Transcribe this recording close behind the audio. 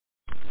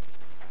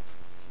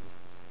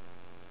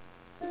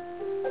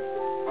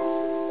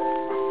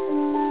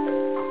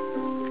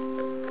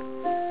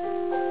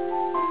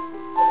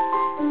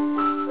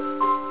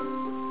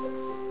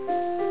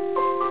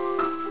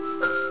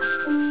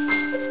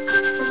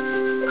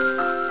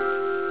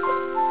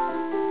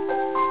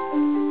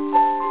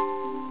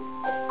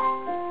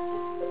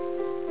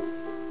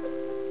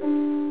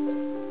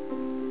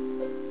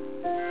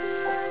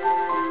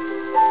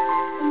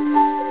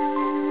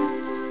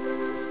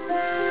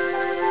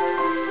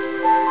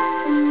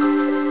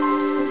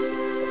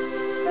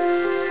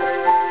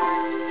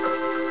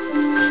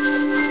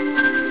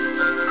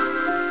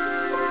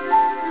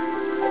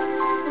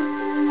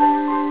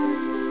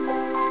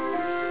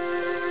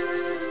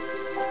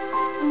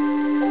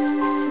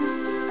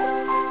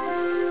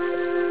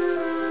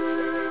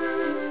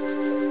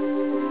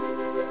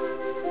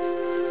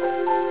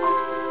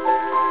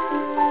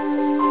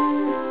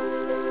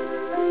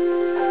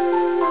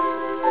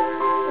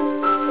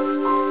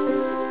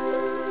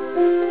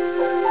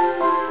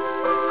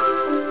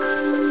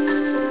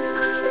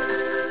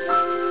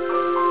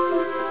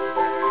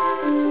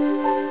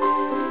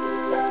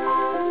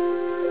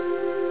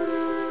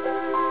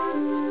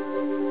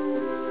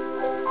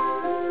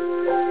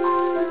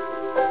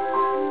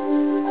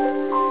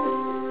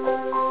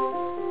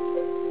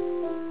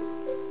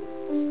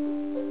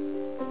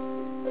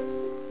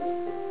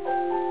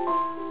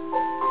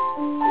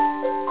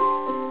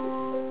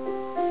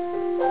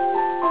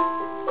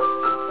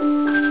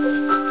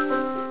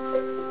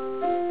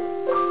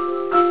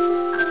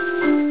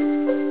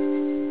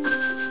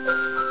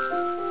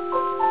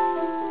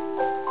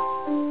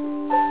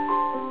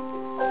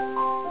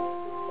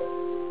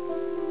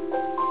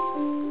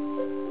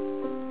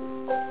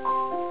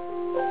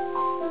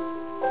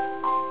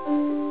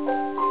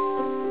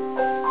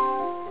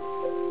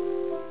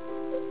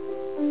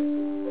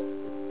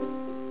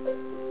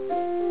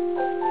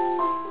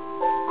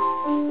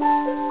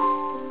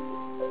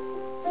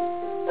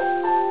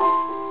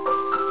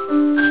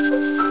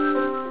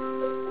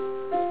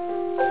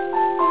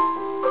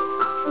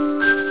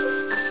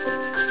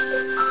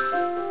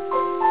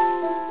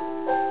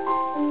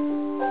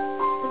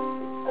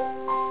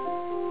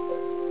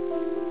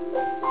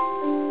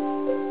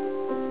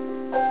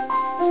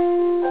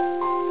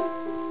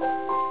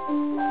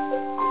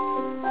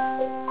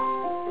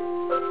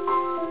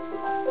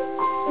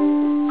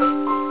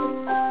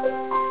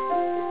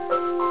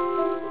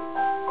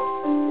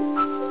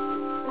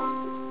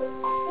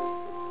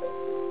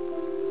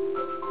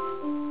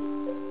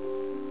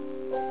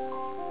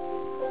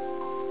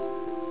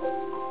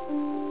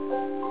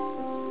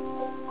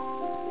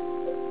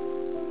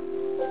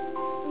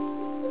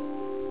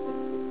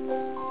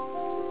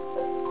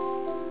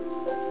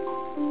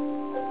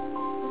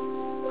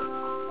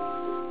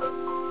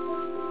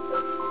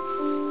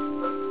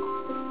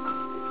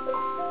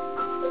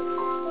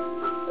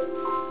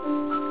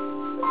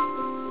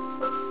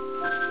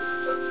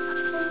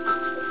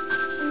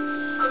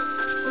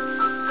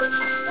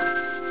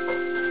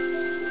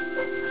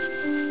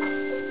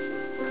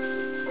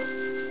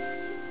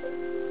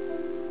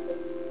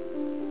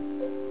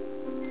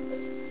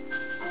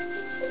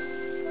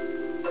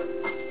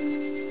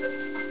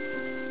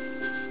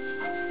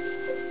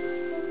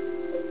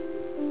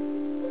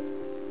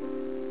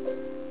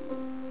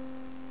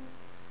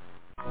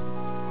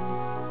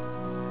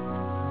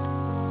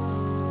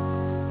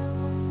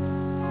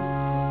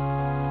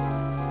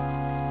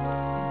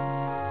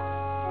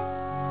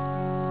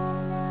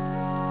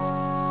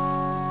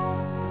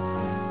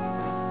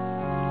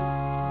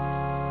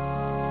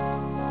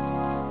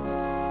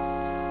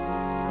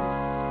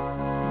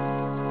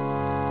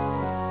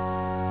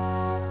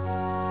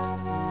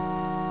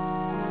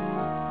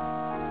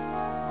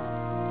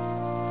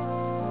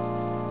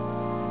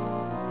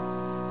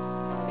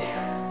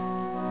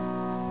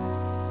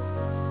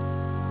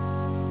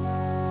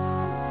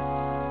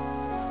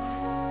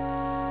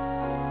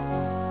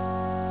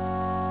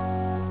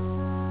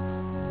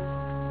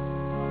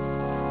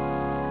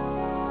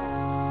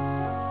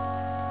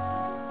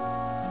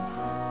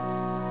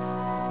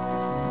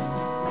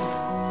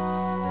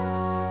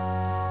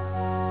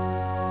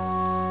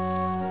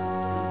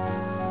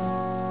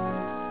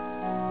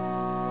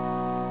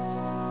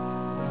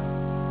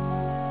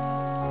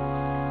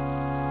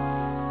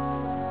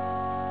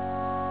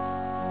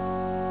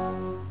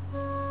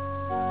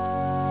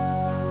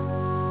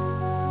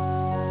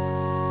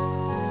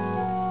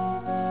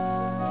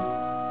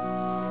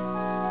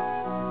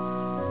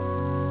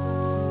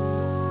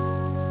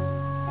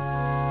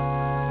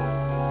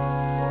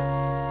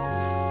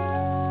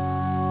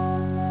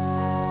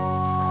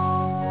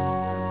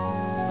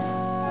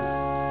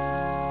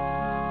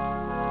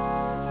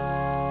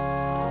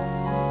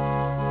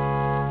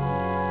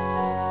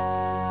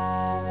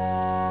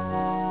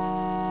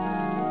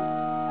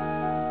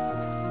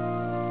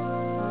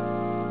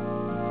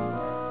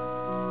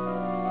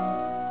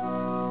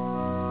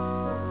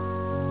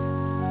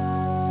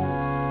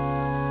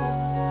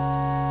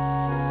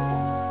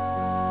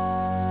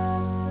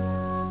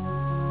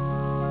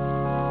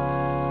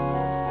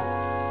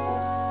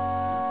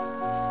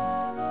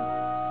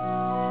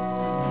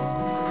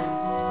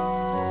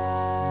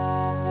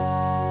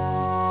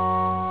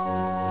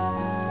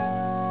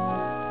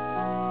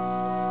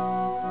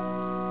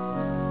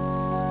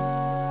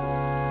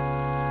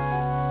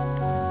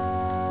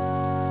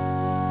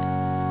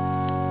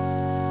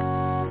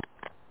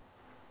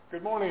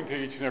Good morning to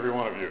each and every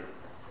one of you.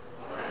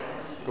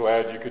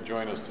 Glad you could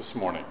join us this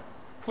morning.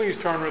 Please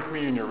turn with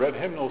me in your red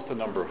hymnals to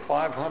number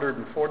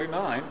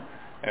 549,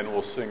 and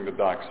we'll sing the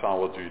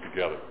doxology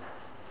together.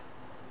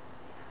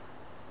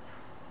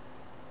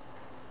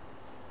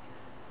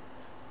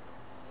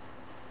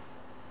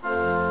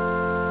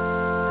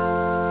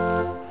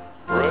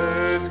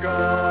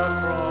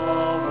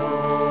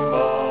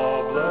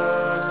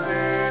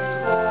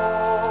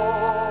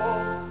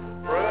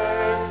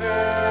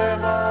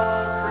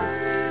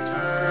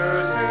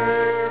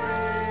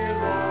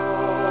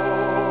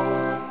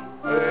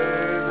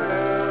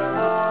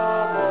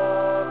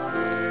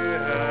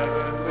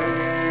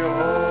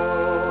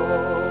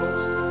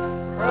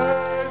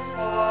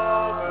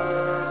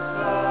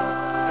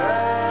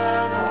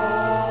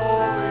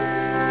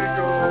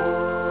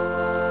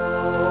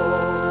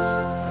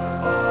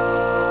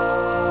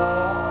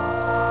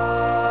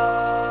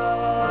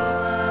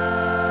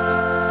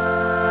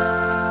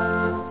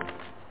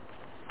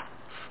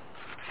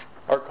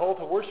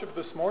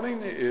 This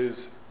morning is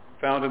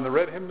found in the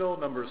red hymnal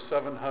number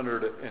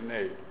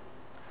 708.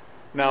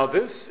 Now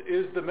this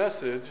is the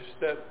message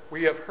that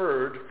we have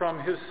heard from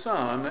his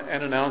Son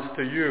and announced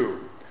to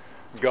you.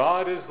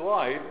 God is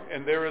light,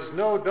 and there is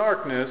no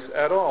darkness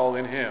at all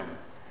in him.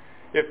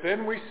 If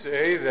then we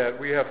say that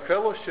we have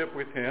fellowship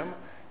with him,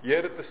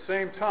 yet at the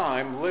same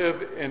time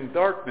live in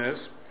darkness,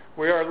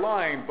 we are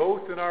lying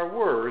both in our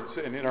words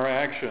and in our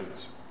actions.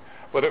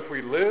 But if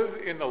we live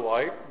in the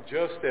light,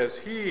 just as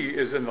he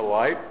is in the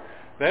light,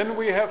 then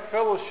we have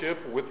fellowship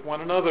with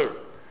one another,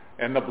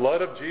 and the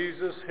blood of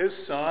Jesus, his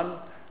Son,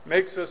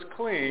 makes us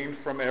clean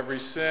from every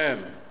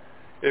sin.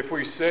 If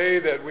we say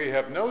that we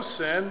have no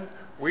sin,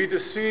 we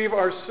deceive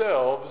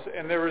ourselves,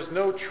 and there is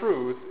no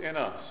truth in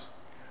us.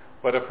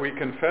 But if we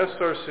confess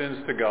our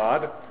sins to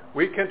God,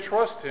 we can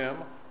trust him,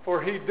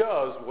 for he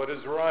does what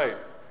is right.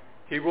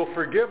 He will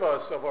forgive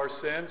us of our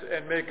sins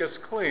and make us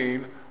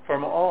clean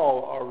from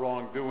all our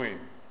wrongdoing.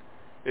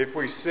 If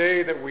we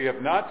say that we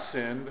have not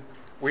sinned,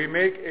 we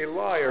make a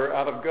liar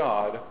out of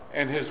God,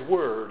 and his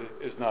word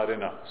is not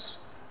in us.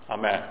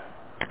 Amen.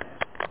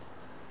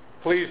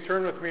 Please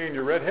turn with me in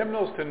your red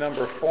hymnals to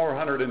number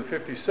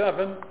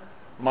 457.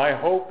 My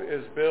hope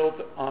is built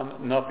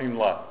on nothing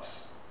less.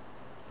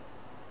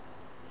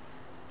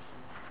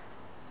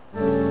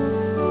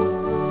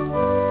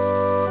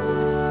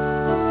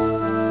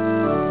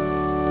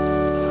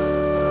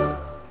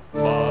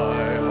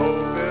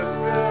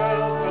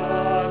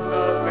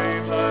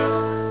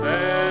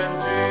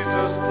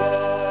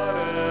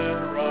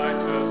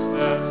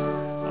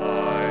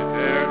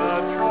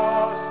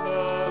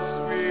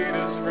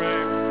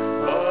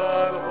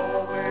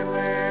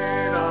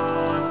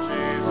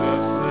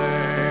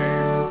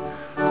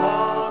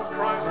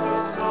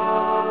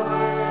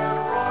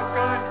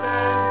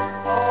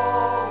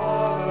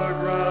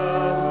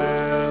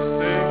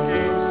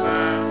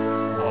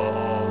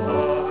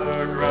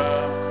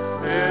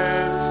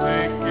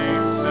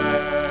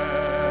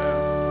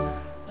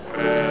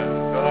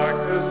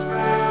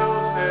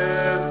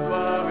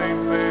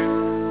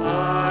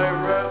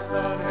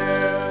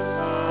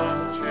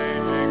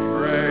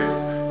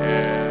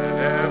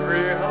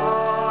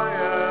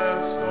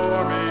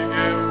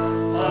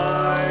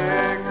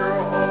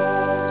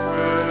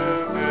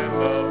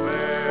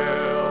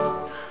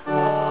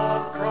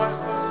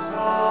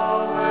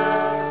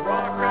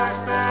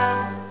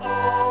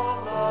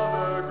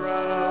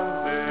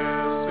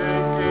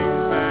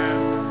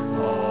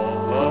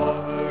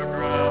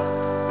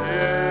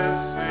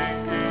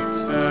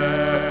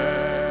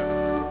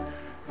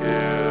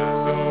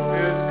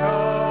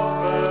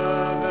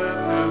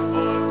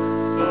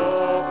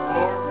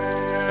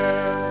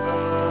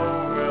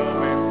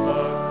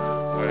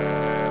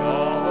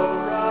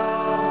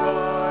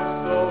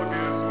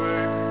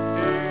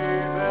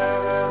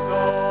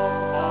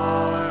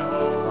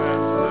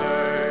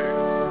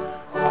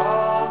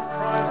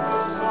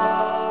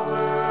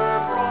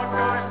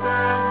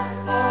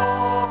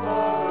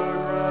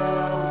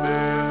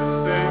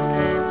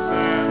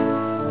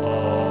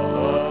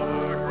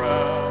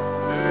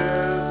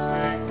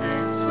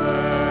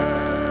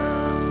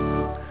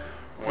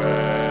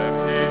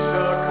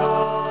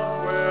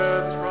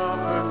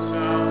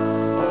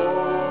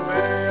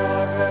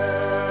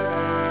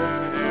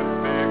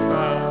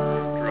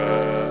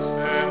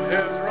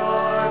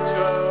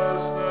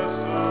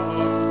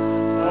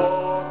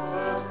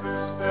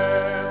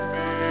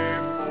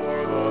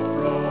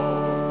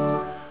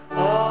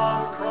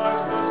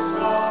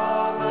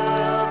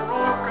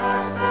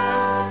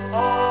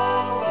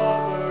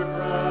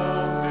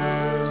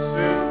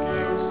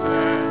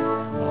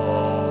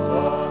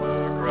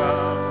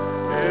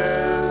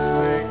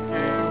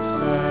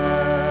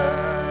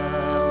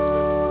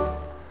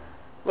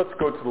 Let's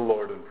go to the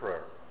Lord in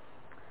prayer.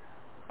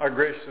 Our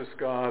gracious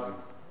God,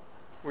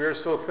 we are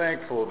so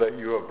thankful that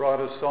you have brought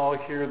us all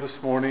here this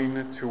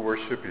morning to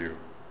worship you.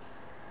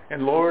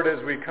 And Lord, as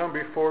we come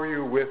before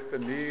you with the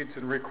needs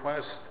and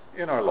requests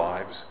in our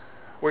lives,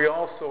 we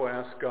also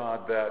ask,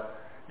 God, that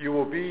you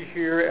will be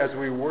here as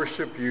we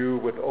worship you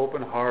with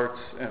open hearts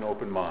and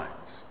open minds.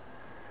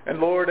 And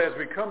Lord, as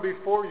we come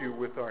before you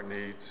with our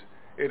needs,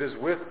 it is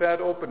with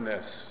that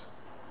openness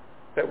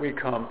that we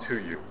come to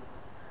you.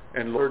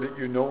 And Lord,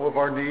 you know of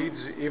our needs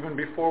even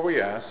before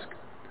we ask,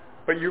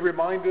 but you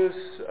remind us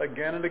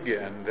again and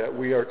again that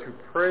we are to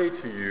pray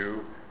to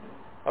you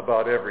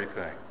about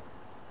everything.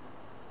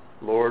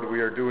 Lord,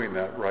 we are doing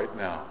that right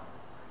now.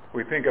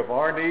 We think of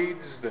our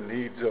needs, the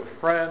needs of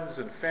friends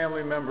and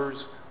family members,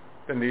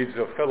 the needs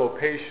of fellow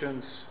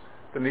patients,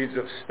 the needs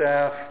of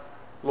staff.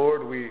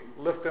 Lord, we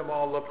lift them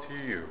all up to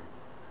you.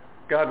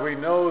 God, we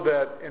know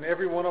that in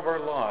every one of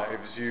our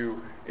lives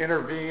you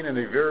intervene in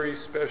a very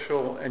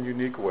special and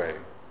unique way.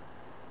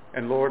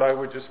 And Lord, I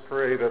would just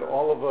pray that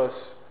all of us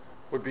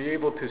would be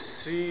able to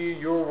see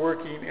your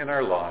working in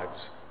our lives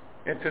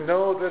and to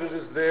know that it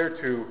is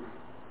there to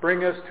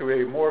bring us to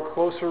a more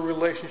closer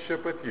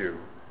relationship with you.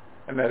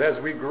 And that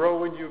as we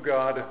grow in you,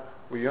 God,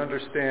 we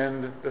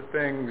understand the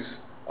things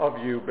of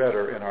you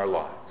better in our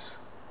lives.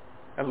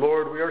 And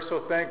Lord, we are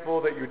so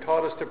thankful that you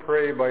taught us to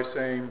pray by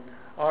saying,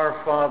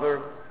 Our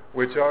Father,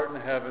 which art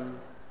in heaven,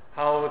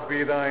 hallowed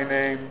be thy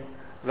name.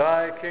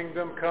 Thy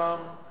kingdom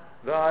come,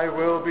 thy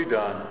will be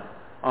done,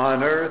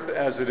 on earth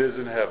as it is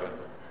in heaven.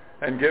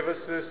 And give us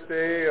this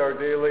day our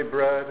daily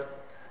bread,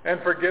 and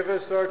forgive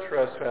us our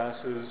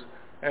trespasses,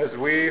 as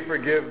we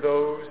forgive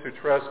those who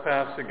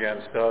trespass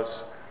against us.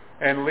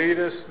 And lead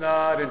us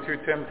not into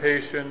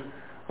temptation,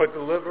 but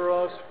deliver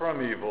us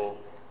from evil.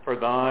 For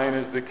thine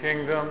is the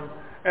kingdom,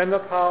 and the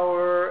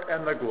power,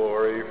 and the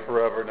glory,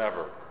 forever and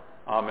ever.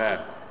 Amen.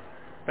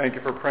 Thank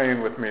you for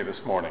praying with me this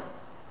morning.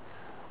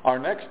 Our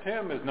next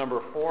hymn is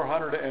number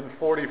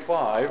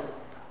 445,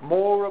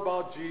 More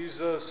About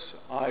Jesus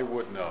I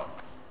Would Know.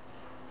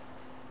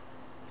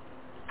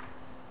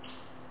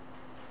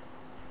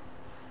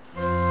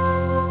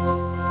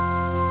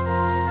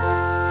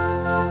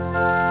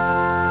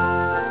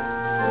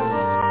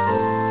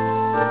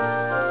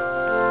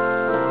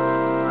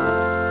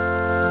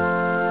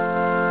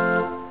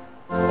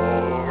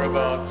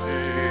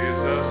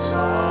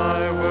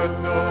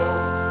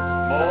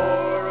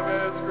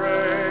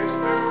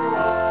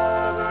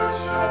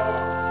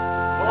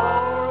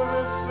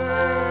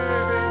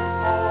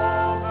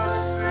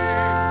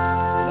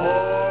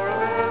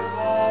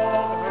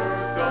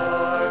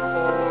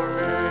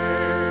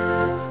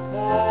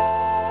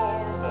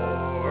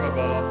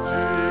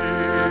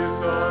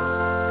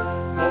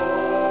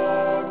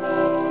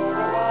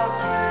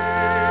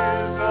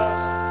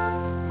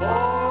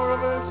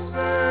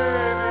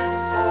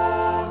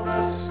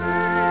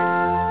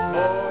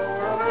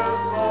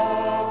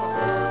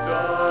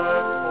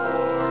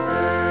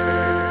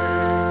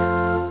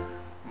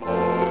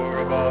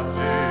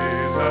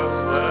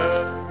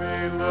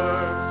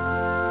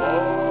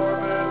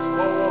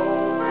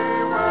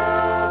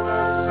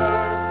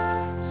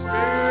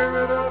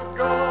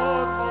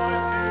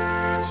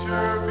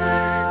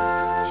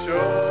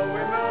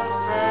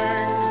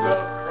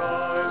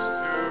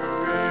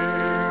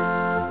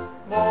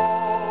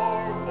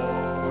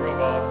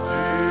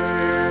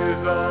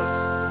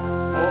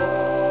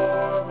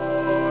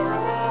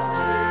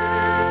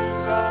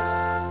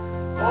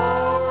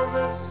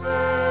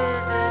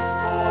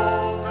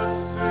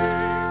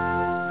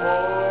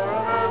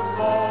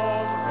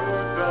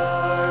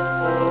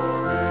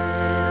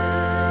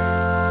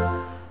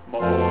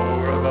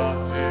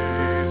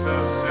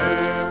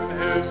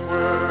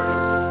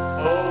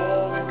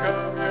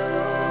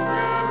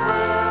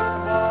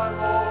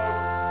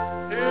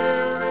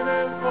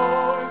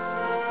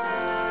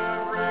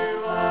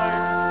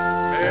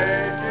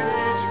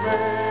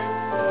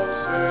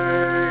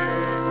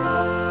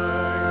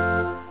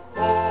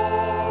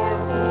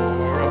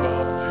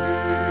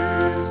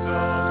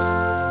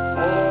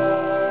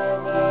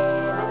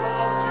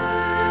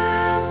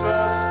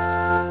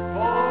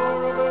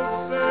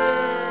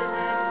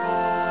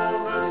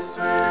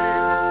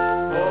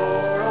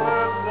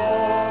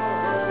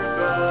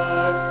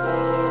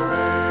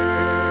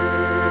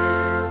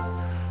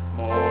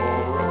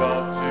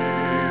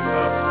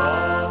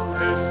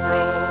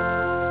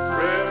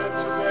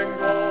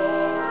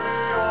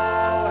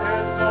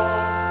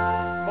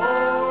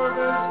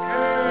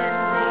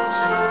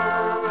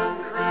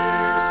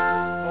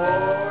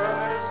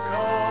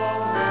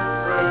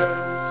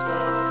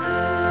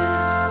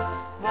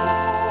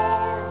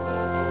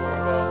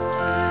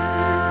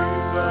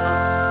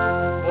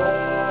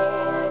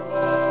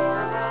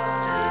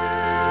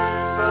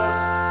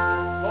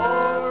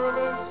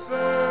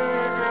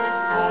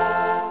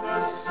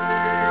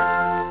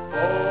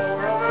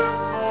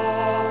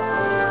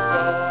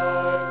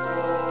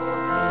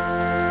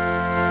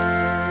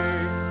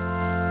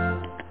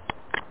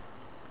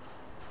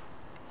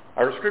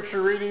 Our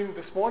scripture reading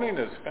this morning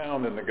is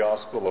found in the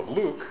Gospel of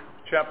Luke,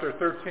 chapter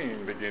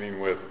 13, beginning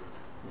with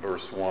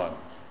verse 1.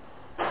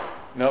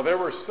 Now there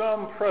were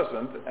some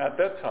present at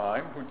that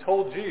time who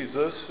told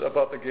Jesus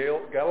about the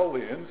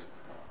Galileans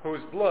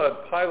whose blood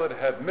Pilate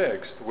had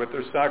mixed with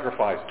their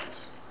sacrifices.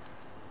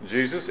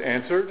 Jesus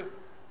answered,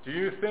 Do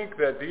you think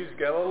that these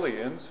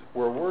Galileans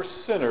were worse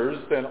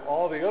sinners than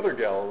all the other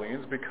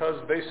Galileans because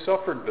they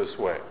suffered this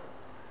way?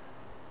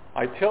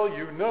 I tell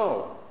you,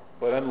 no,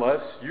 but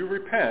unless you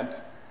repent,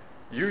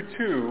 you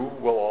too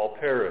will all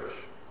perish.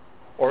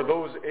 Or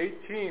those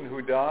 18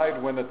 who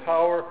died when the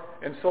tower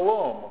in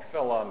Siloam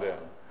fell on them.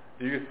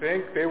 Do you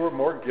think they were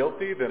more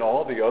guilty than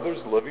all the others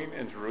living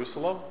in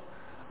Jerusalem?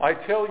 I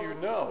tell you,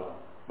 no,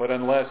 but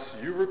unless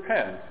you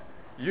repent,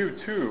 you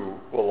too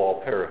will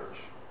all perish.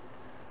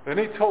 Then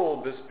he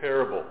told this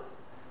parable.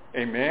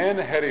 A man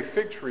had a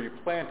fig tree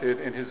planted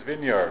in his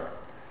vineyard,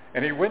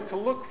 and he went to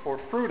look for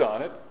fruit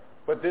on it,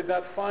 but did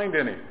not find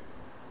any.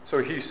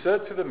 So he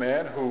said to the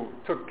man who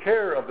took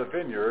care of the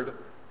vineyard,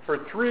 for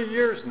 3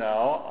 years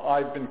now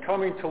I've been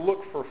coming to look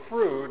for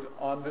fruit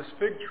on this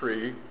fig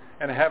tree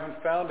and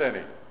haven't found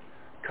any.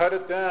 Cut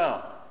it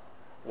down.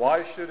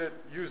 Why should it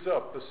use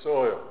up the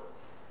soil?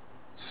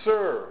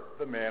 Sir,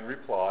 the man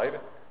replied,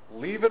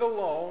 leave it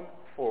alone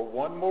for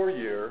 1 more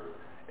year,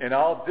 and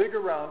I'll dig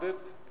around it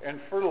and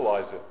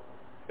fertilize it.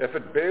 If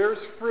it bears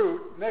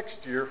fruit next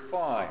year,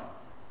 fine.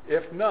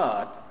 If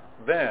not,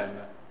 then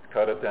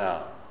cut it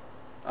down.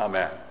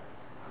 Amen.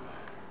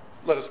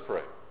 Let us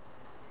pray.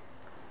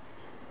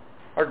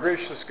 Our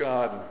gracious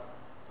God,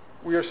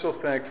 we are so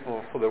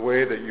thankful for the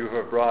way that you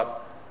have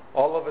brought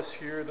all of us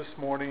here this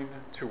morning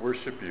to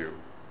worship you.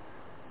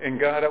 And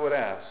God, I would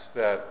ask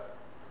that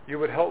you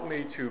would help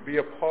me to be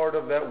a part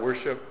of that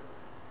worship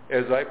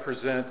as I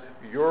present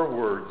your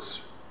words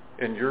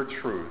and your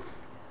truth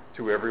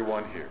to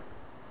everyone here.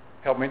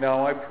 Help me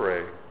now, I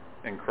pray,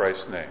 in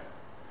Christ's name.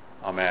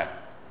 Amen.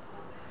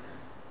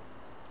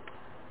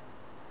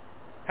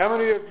 How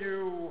many of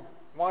you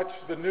watch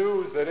the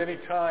news at any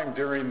time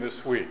during this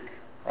week,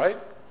 right?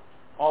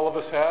 All of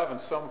us have in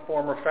some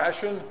form or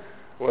fashion,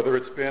 whether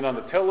it's been on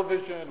the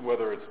television,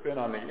 whether it's been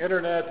on the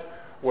internet,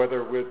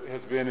 whether it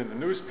has been in the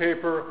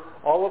newspaper.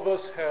 All of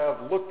us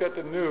have looked at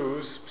the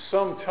news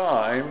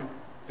sometime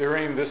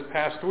during this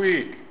past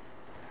week.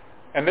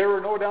 And there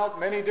were no doubt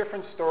many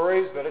different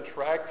stories that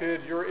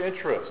attracted your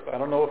interest. I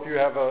don't know if you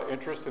have an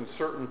interest in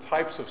certain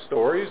types of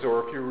stories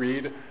or if you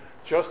read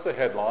just the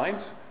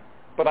headlines,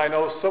 but I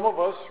know some of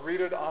us read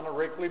it on a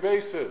regular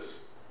basis.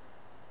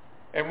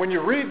 And when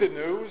you read the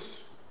news,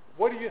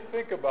 what do you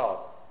think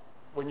about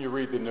when you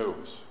read the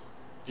news?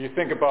 Do you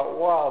think about,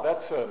 wow,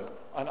 that's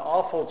an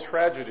awful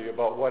tragedy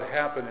about what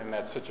happened in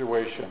that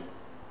situation?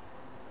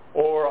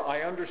 Or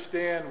I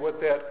understand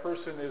what that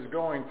person is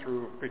going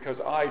through because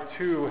I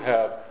too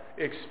have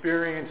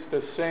experienced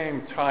the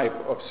same type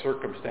of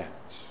circumstance.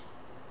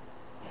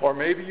 Or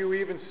maybe you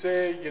even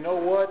say, you know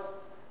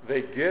what?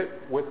 They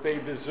get what they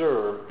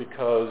deserve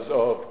because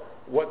of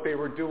what they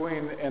were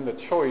doing and the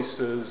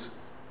choices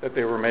that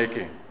they were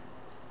making.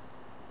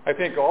 I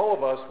think all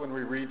of us, when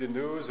we read the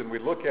news and we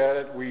look at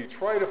it, we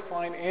try to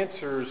find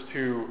answers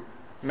to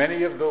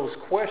many of those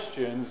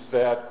questions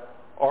that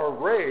are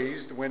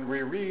raised when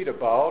we read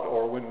about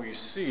or when we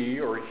see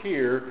or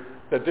hear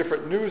the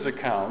different news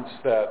accounts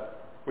that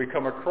we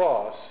come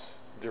across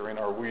during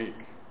our week.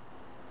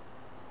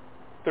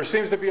 There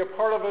seems to be a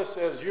part of us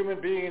as human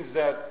beings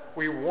that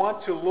we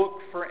want to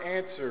look for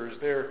answers.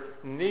 There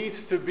needs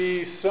to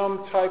be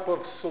some type of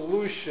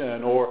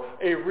solution or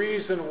a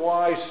reason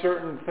why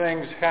certain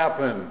things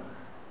happen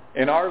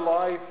in our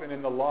life and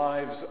in the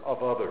lives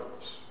of others.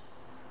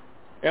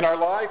 In our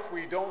life,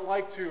 we don't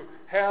like to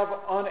have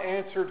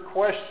unanswered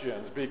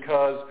questions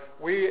because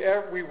we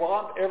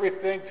want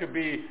everything to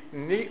be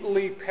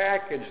neatly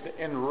packaged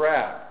and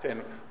wrapped.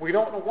 And we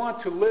don't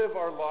want to live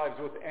our lives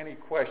with any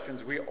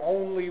questions. We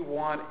only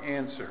want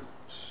answers.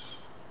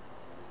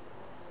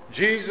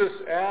 Jesus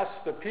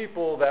asked the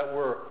people that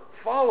were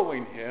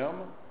following him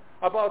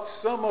about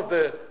some of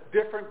the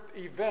different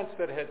events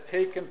that had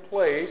taken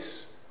place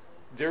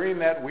during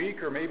that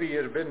week, or maybe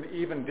it had been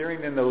even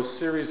during in those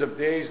series of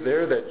days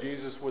there that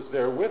Jesus was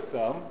there with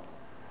them.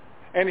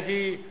 And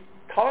he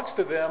talks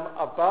to them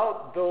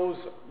about those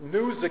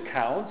news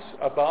accounts,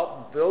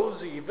 about those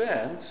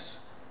events.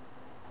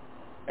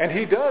 And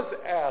he does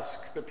ask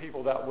the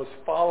people that was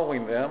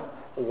following them,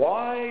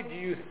 why do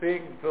you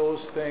think those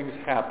things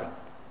happened?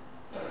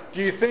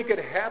 Do you think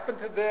it happened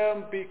to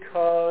them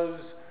because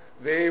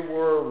they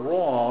were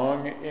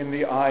wrong in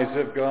the eyes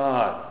of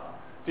God?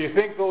 Do you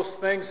think those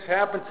things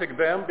happened to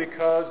them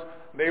because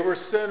they were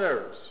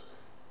sinners?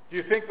 Do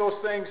you think those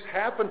things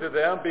happened to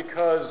them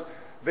because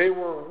they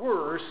were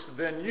worse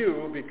than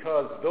you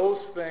because those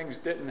things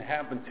didn't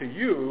happen to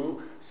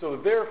you,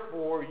 so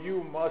therefore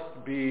you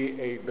must be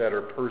a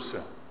better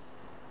person?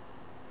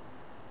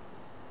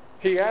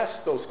 He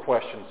asked those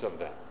questions of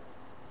them.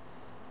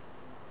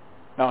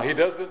 Now, he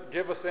doesn't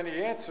give us any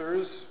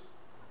answers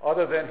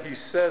other than he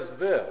says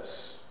this: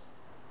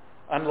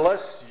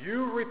 unless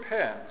you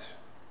repent,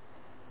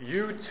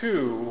 you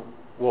too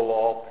will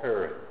all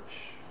perish.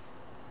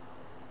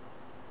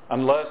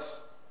 Unless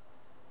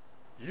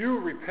you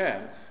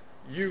repent,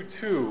 you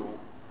too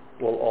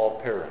will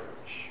all perish.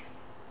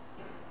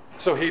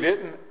 So he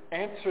didn't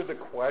answer the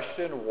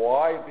question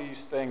why these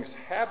things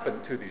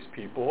happened to these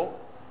people.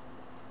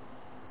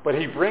 But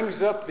he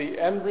brings up the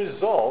end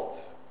result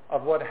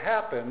of what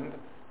happened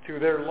to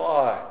their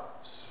lives.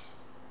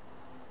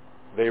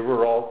 They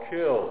were all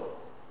killed.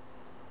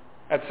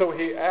 And so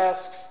he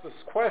asks this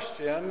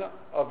question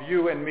of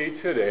you and me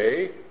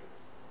today: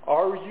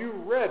 are you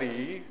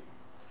ready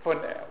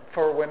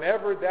for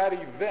whenever that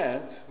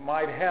event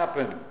might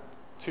happen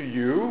to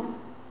you,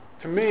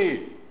 to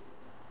me?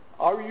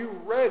 Are you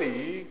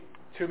ready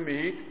to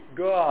meet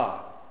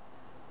God?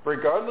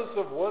 Regardless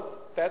of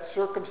what that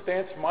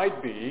circumstance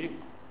might be,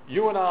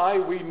 you and I,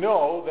 we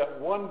know that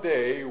one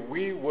day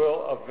we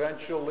will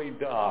eventually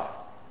die.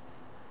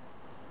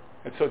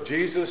 And so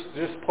Jesus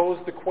just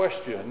posed the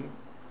question,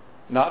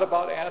 not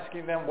about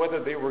asking them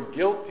whether they were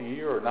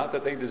guilty or not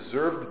that they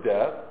deserved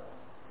death,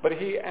 but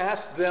he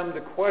asked them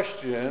the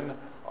question,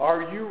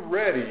 are you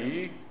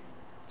ready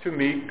to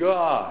meet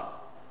God?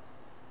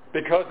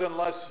 Because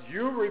unless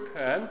you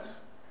repent,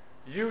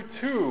 you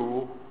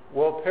too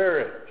will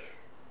perish.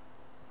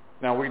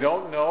 Now, we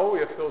don't know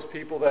if those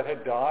people that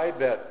had died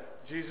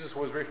that Jesus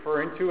was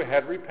referring to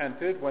had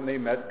repented when they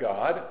met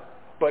God,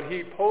 but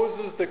he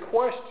poses the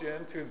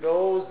question to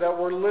those that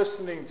were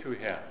listening to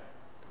him.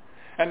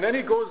 And then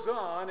he goes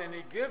on and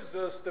he gives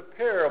us the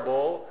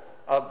parable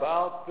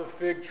about the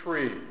fig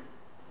tree.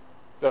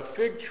 The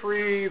fig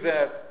tree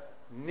that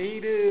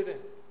needed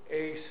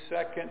a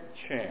second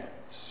chance.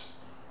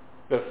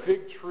 The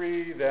fig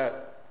tree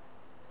that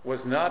was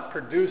not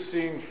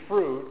producing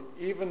fruit,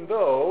 even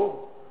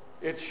though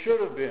it should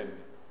have been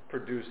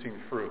producing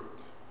fruit.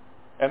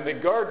 And the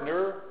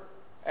gardener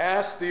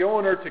asked the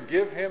owner to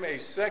give him a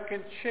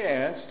second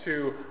chance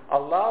to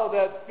allow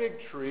that fig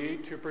tree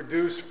to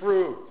produce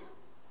fruit.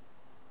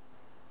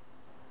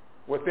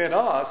 Within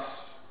us,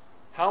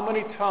 how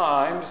many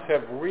times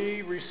have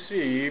we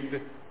received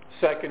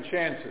second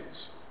chances?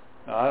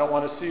 Now, I don't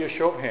want to see a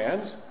show of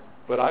hands,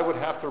 but I would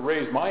have to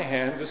raise my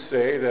hand to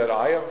say that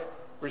I have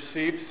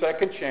received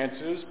second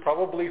chances,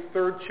 probably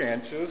third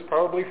chances,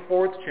 probably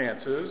fourth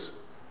chances,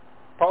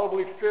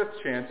 probably fifth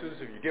chances,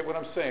 if you get what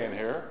I'm saying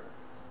here,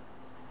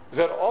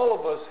 that all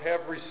of us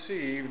have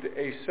received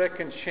a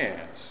second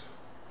chance.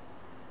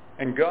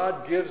 And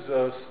God gives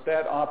us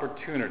that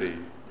opportunity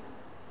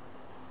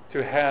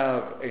to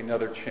have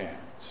another chance.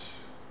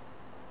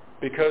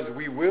 Because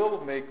we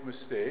will make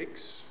mistakes,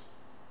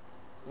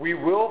 we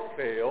will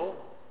fail,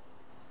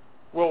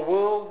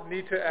 we'll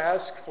need to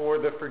ask for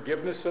the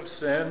forgiveness of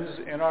sins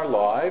in our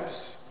lives.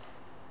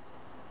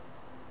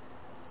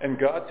 And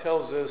God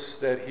tells us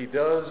that he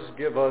does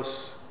give us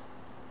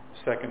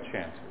second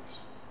chances.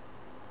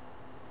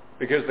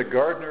 Because the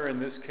gardener in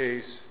this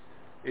case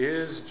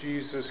is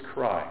Jesus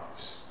Christ.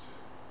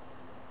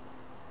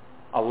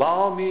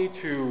 Allow me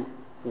to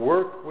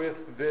work with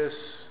this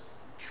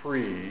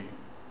tree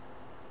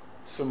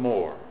some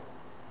more.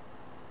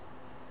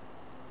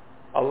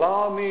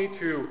 Allow me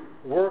to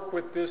work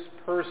with this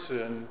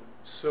person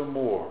some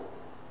more.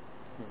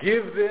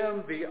 Give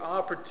them the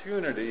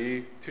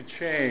opportunity to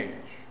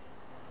change.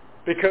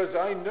 Because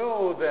I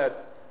know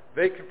that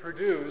they can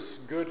produce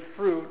good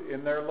fruit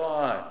in their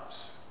lives.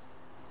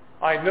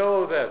 I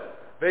know that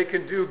they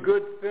can do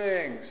good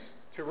things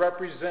to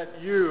represent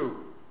you.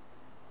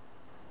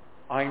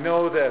 I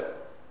know that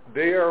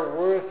they are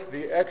worth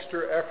the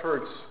extra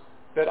efforts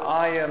that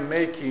I am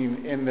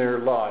making in their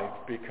life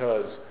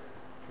because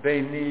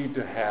they need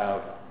to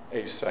have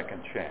a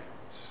second chance.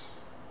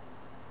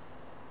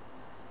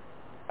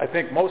 I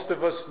think most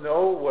of us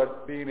know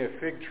what being a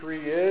fig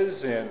tree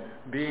is and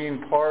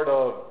being part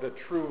of the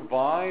true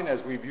vine, as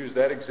we've used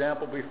that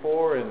example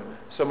before in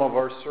some of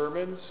our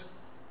sermons.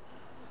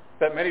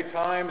 That many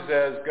times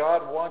as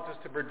God wants us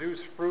to produce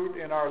fruit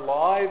in our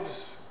lives,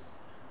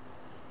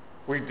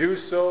 we do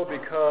so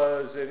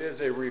because it is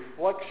a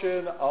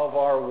reflection of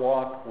our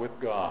walk with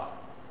God.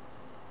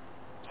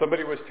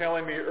 Somebody was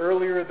telling me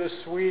earlier this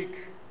week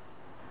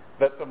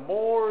that the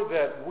more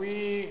that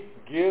we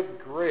give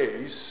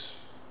grace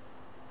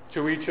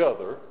to each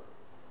other,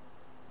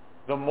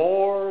 the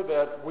more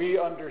that we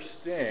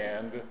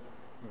understand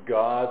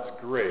God's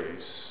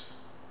grace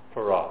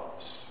for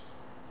us.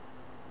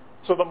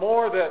 So the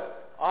more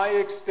that I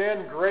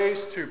extend grace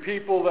to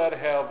people that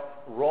have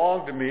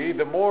wronged me,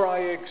 the more I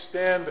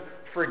extend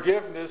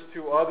forgiveness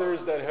to others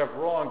that have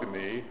wronged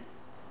me,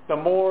 the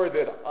more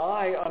that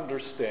I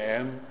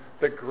understand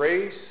the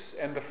grace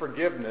and the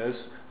forgiveness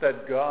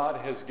that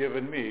God has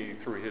given me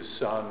through his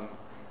Son,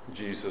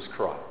 Jesus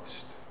Christ.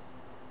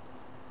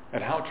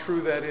 And how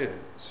true that is.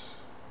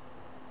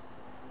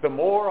 The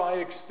more I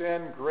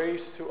extend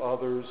grace to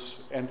others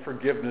and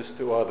forgiveness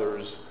to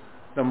others,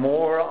 the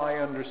more I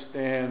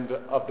understand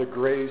of the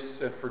grace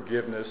and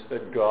forgiveness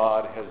that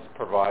God has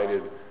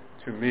provided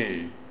to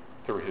me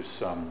through his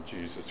Son,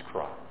 Jesus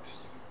Christ.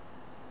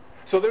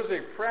 So there's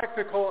a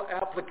practical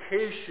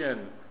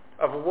application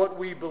of what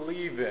we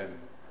believe in,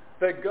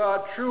 that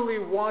God truly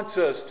wants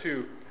us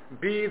to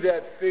be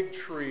that fig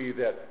tree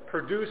that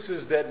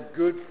produces that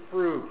good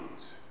fruit.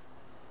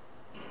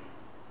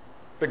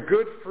 The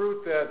good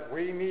fruit that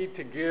we need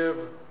to give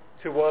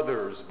to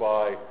others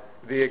by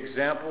the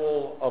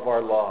example of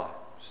our lives.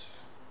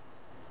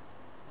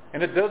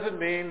 And it doesn't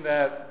mean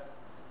that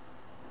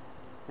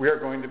we are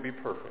going to be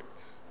perfect.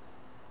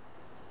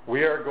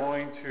 We are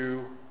going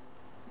to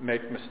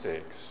make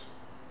mistakes.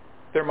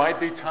 There might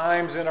be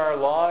times in our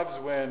lives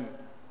when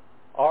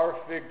our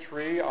fig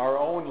tree, our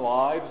own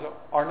lives,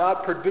 are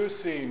not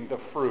producing the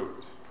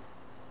fruit.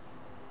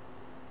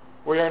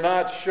 We are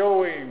not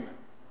showing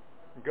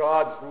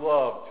God's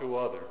love to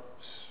others.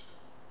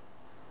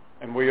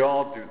 And we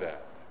all do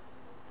that.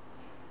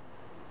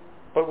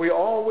 But we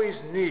always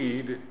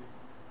need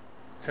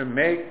to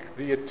make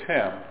the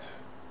attempt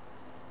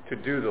to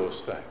do those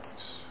things.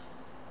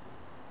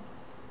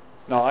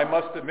 Now, I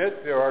must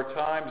admit there are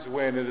times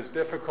when it is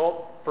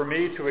difficult for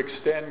me to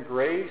extend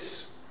grace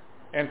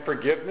and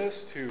forgiveness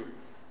to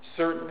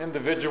certain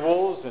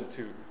individuals and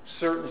to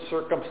certain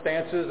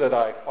circumstances that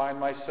I find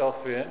myself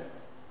in.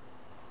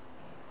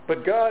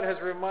 But God has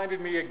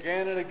reminded me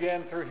again and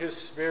again through His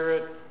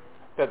Spirit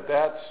that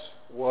that's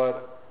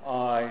what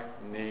I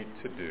need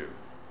to do.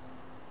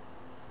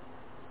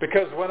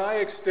 Because when I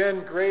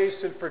extend grace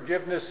and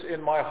forgiveness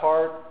in my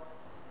heart,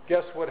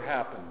 guess what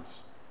happens?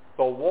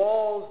 The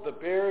walls, the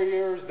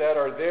barriers that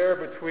are there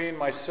between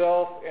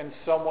myself and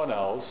someone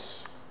else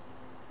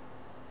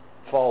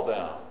fall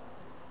down.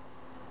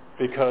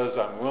 Because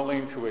I'm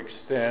willing to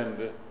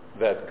extend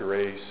that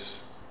grace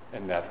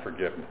and that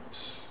forgiveness.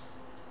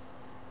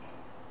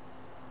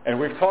 And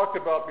we've talked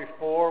about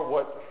before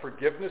what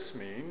forgiveness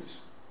means.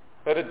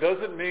 That it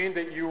doesn't mean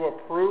that you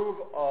approve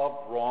of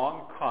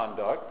wrong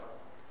conduct.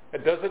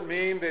 It doesn't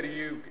mean that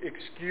you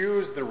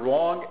excuse the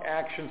wrong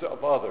actions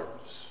of others.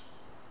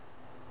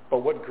 But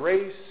what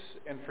grace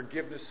and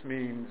forgiveness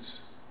means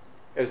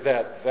is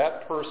that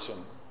that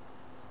person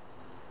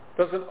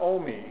doesn't owe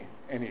me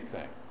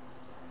anything.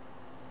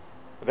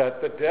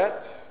 That the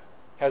debt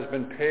has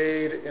been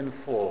paid in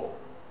full.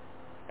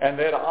 And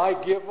that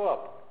I give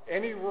up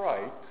any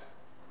right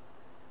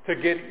to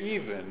get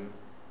even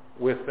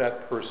with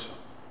that person.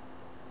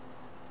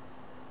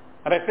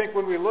 And I think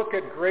when we look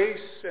at grace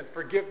and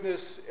forgiveness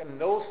in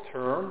those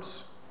terms,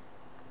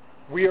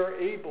 we are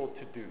able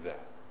to do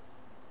that.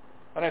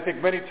 And I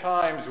think many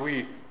times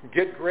we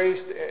get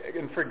grace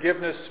and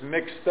forgiveness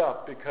mixed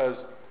up because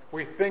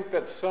we think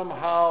that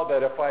somehow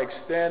that if I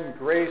extend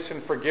grace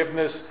and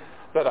forgiveness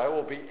that I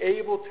will be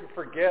able to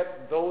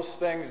forget those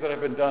things that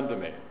have been done to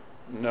me.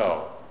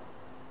 No.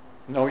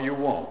 No, you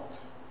won't.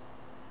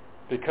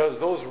 Because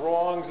those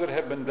wrongs that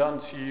have been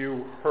done to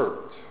you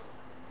hurt.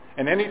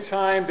 And any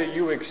time that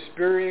you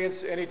experience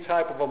any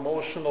type of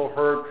emotional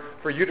hurt,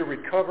 for you to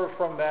recover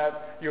from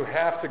that, you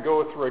have to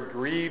go through a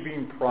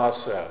grieving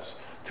process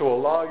to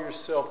allow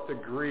yourself to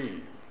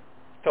grieve,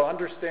 to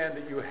understand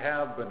that you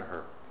have been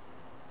hurt.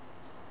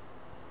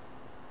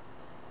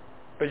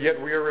 But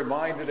yet we are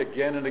reminded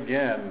again and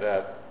again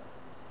that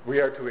we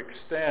are to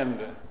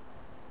extend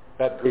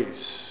that grace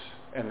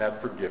and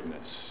that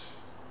forgiveness,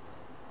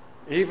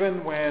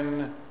 even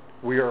when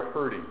we are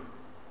hurting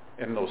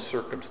in those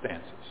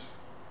circumstances.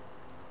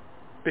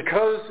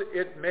 Because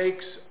it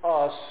makes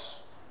us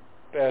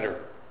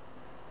better.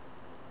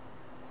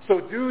 So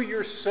do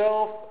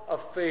yourself a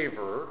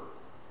favor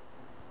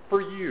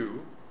for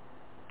you.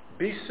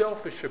 Be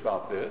selfish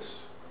about this.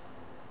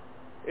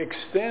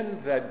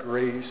 Extend that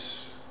grace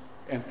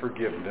and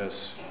forgiveness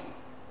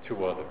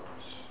to others.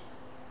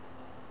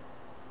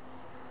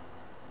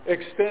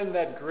 Extend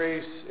that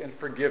grace and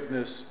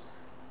forgiveness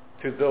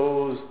to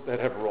those that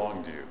have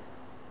wronged you.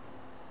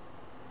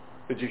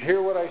 Did you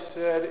hear what I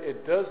said?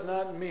 It does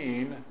not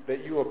mean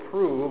that you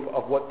approve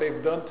of what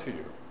they've done to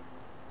you.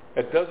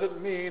 It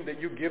doesn't mean that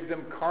you give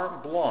them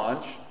carte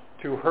blanche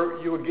to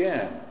hurt you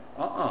again.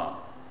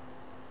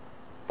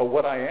 But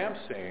what I am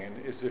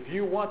saying is if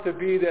you want to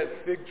be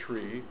that fig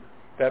tree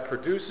that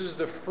produces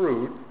the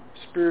fruit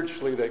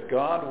spiritually that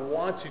God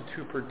wants you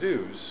to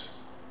produce,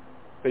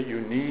 that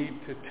you need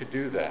to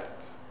do that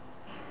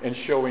in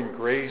showing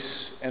grace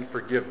and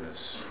forgiveness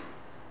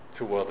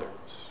to others.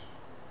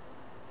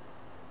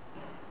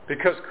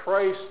 Because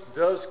Christ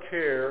does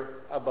care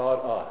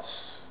about us.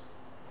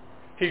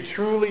 He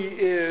truly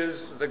is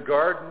the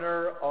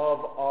gardener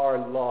of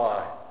our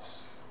lives.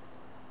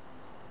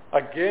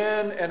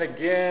 Again and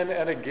again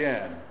and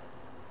again,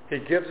 He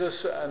gives us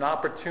an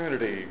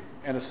opportunity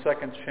and a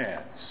second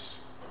chance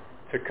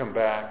to come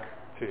back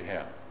to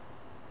Him.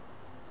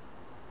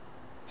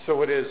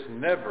 So it is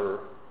never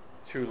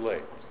too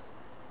late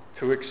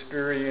to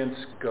experience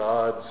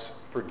God's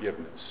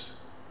forgiveness.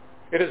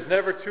 It is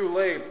never too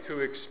late to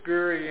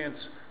experience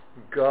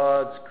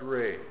God's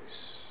grace.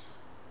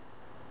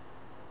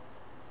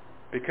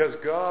 Because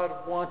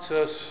God wants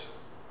us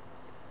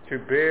to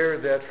bear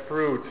that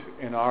fruit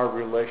in our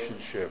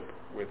relationship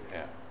with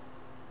Him.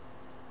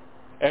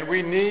 And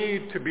we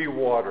need to be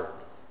watered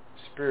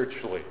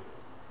spiritually.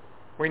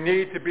 We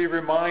need to be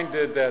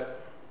reminded that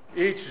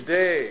each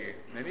day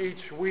and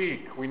each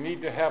week we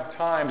need to have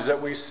times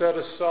that we set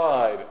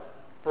aside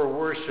for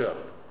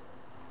worship.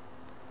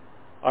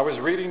 I was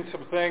reading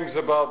some things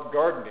about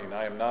gardening.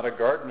 I am not a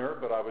gardener,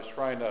 but I was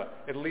trying to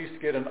at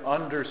least get an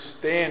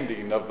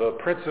understanding of the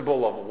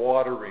principle of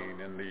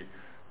watering and the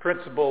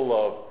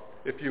principle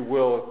if you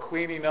will,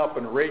 cleaning up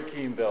and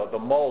raking the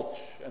mulch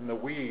and the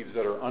weeds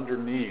that are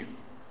underneath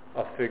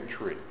a fig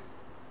tree.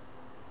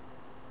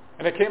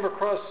 And I came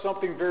across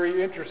something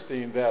very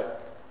interesting,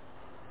 that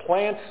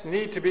plants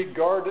need to be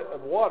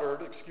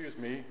watered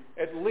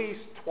at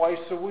least twice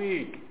a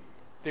week,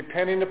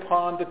 depending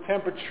upon the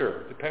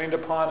temperature, depending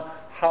upon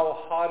how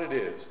hot it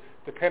is,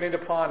 depending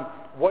upon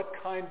what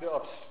kind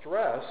of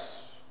stress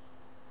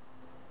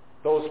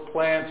those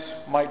plants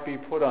might be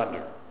put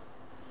under.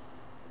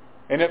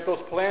 And if those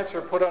plants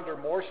are put under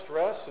more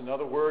stress, in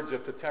other words,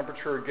 if the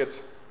temperature gets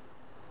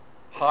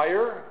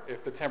higher,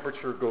 if the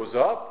temperature goes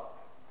up,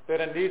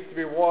 then it needs to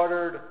be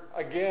watered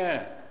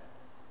again.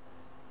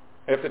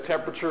 If the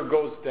temperature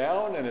goes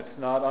down and it's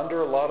not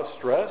under a lot of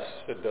stress,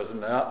 it does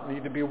not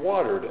need to be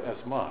watered as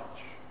much.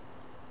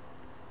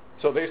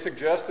 So they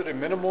suggested a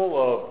minimal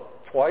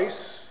of twice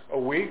a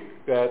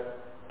week that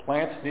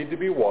plants need to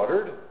be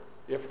watered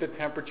if the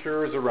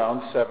temperature is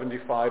around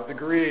 75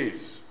 degrees.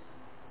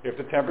 If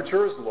the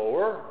temperature is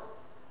lower,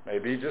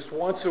 maybe just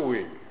once a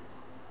week.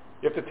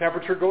 If the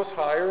temperature goes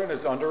higher and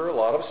is under a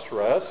lot of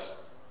stress,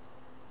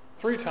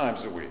 3 times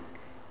a week.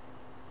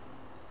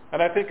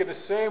 And I think in the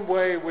same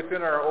way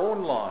within our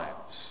own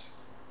lives,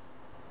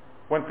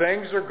 when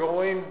things are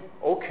going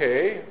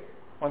okay,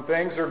 when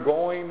things are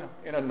going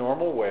in a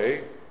normal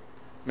way,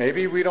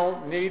 maybe we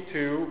don't need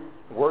to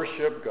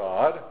worship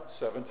God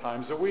 7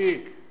 times a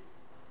week.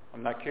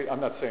 I'm not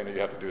saying that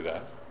you have to do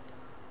that.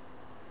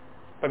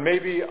 But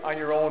maybe on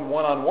your own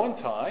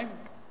one-on-one time,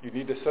 you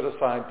need to set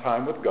aside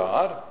time with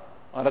God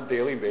on a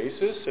daily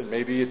basis, and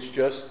maybe it's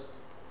just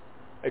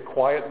a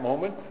quiet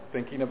moment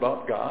thinking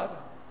about God,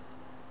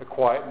 a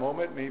quiet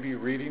moment maybe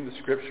reading the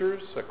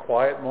scriptures, a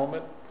quiet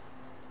moment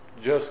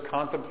just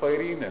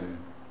contemplating and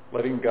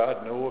letting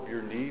God know of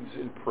your needs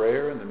in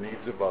prayer and the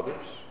needs of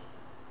others.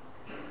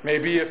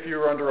 Maybe if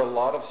you're under a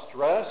lot of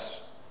stress,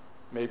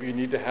 maybe you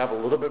need to have a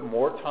little bit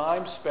more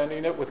time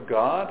spending it with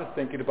God,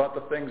 thinking about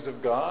the things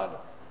of God,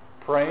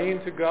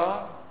 praying to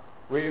God,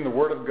 reading the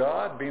Word of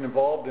God, being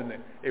involved in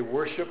a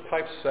worship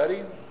type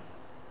setting.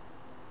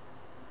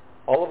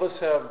 All of us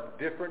have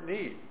different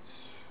needs.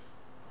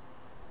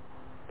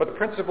 But the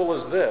principle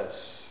is this,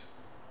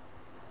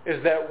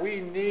 is that we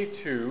need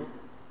to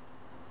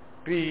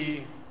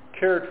be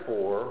cared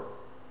for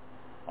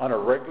on a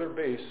regular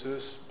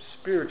basis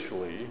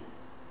spiritually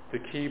to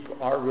keep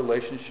our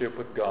relationship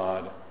with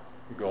God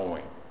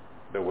going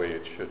the way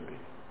it should be.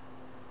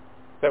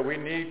 That we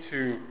need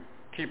to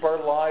keep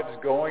our lives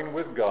going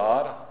with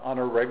God on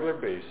a regular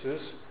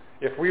basis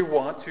if we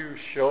want to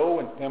show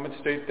and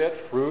demonstrate that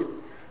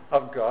fruit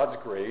of God's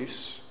grace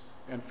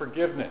and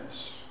forgiveness.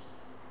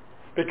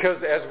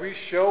 Because as we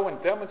show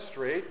and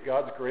demonstrate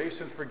God's grace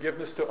and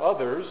forgiveness to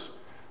others,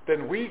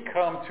 then we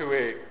come to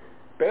a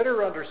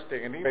better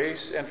understanding of grace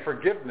and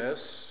forgiveness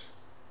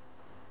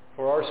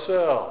for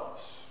ourselves.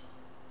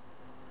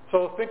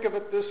 So think of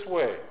it this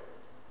way.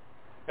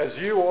 As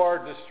you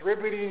are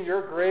distributing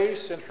your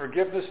grace and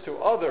forgiveness to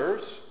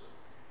others,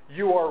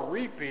 you are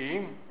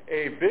reaping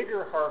a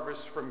bigger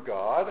harvest from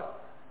God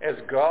as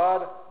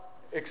God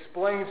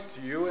explains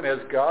to you and as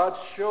God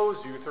shows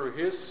you through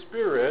His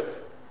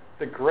Spirit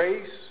the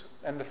grace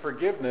and the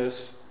forgiveness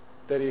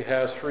that He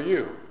has for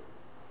you.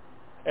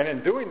 And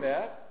in doing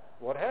that,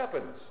 what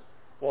happens?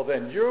 Well,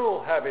 then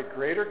you'll have a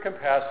greater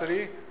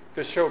capacity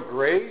to show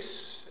grace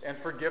and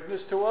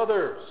forgiveness to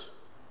others.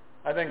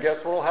 And then guess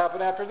what will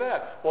happen after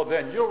that? Well,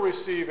 then you'll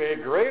receive a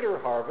greater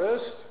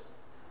harvest.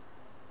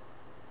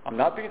 I'm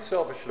not being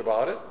selfish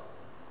about it.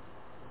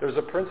 There's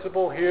a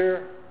principle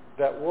here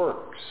that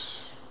works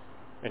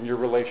in your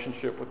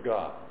relationship with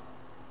God.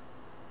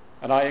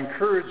 And I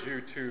encourage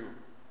you to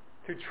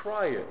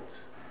try it,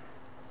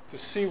 to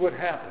see what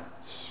happens.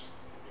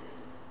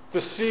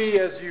 To see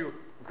as you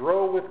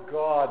grow with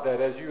God, that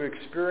as you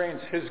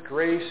experience His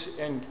grace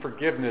and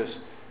forgiveness,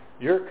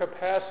 your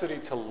capacity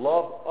to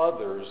love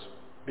others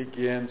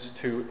begins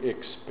to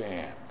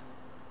expand.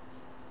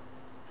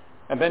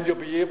 And then you'll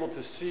be able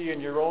to see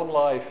in your own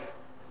life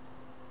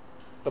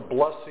the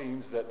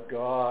blessings that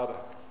God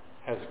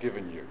has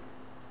given you.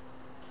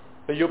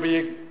 That you'll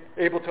be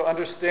able to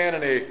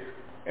understand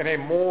in a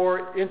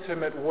more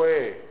intimate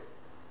way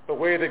the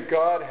way that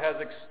God has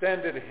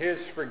extended His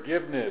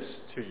forgiveness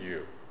to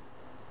you.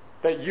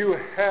 That you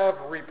have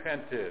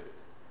repented.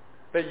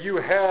 That you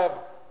have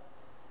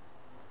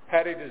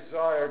had a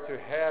desire to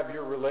have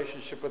your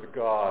relationship with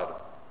God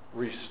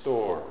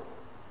restored.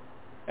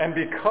 And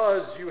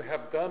because you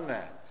have done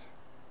that,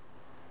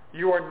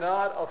 you are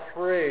not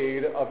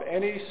afraid of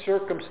any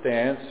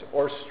circumstance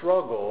or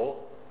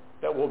struggle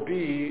that will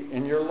be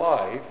in your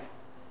life,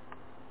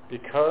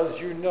 because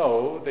you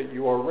know that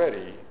you are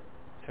ready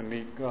to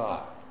meet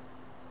God.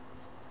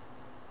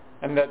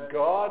 And that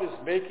God is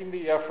making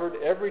the effort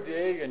every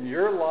day in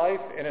your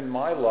life and in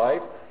my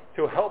life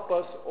to help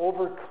us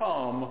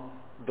overcome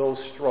those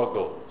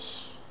struggles.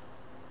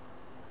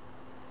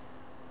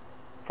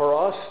 For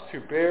us to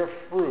bear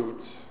fruit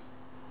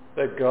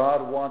that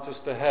God wants us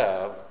to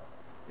have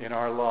in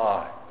our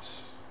lives.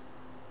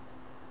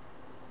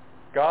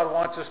 God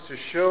wants us to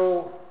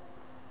show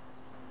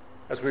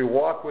as we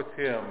walk with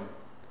him,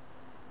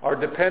 our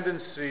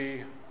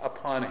dependency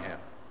upon him.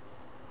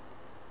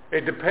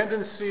 A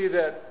dependency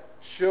that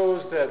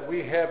shows that we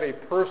have a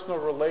personal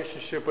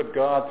relationship with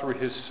God through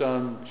his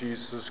Son,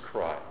 Jesus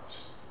Christ.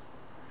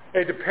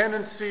 A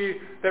dependency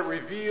that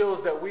reveals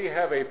that we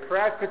have a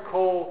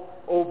practical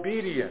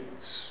obedience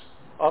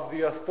of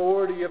the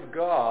authority of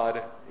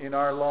God in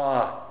our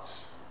lives.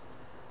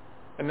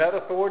 And that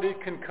authority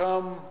can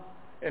come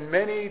in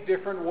many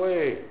different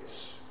ways.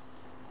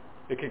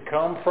 It could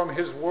come from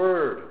his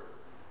word.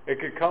 It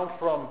could come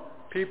from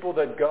people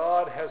that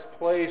God has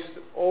placed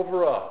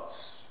over us.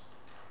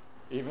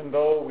 Even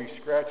though we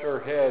scratch our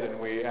head and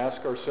we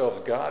ask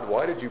ourselves, God,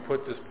 why did you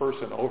put this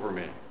person over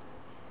me?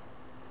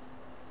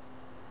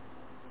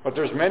 But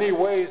there's many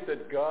ways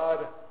that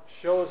God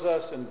shows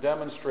us and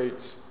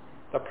demonstrates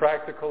the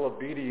practical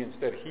obedience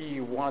that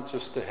he wants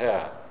us to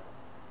have.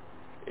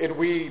 And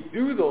we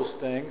do those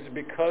things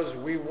because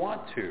we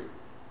want to.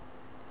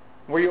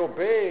 We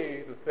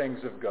obey the things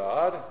of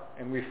God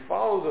and we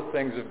follow the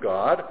things of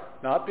God,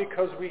 not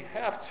because we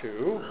have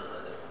to,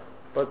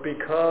 but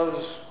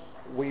because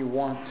we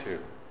want to.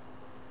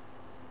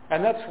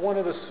 And that's one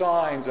of the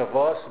signs of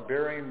us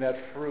bearing that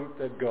fruit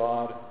that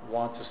God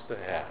wants us to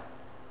have.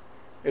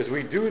 Is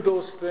we do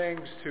those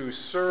things to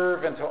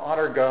serve and to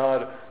honor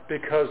God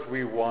because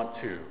we want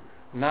to,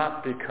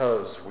 not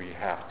because we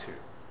have to.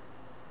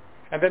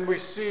 And then we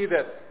see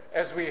that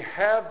as we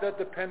have that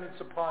dependence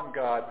upon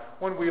God,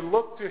 when we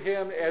look to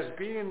him as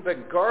being the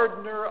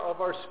gardener of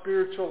our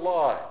spiritual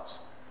lives,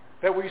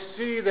 that we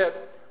see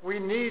that we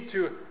need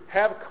to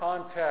have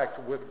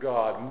contact with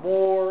God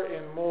more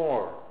and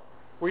more.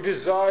 We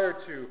desire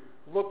to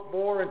look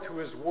more into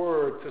his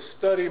word, to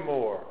study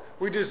more.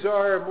 We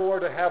desire more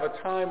to have a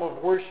time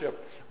of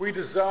worship. We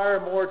desire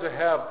more to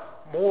have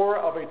more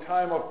of a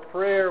time of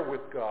prayer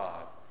with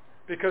God.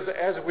 Because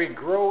as we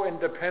grow in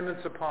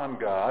dependence upon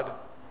God,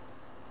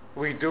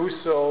 we do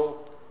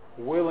so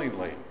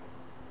willingly.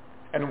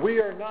 And we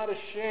are not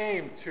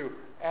ashamed to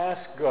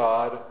ask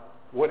God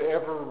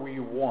whatever we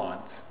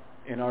want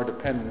in our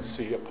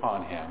dependency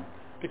upon him,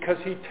 because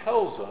he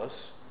tells us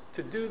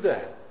to do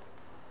that.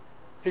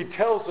 He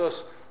tells us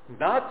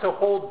not to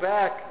hold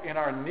back in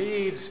our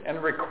needs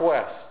and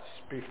requests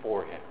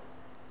before him.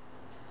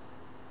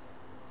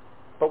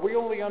 But we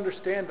only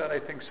understand that, I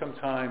think,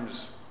 sometimes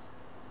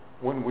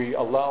when we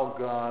allow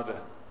God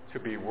to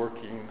be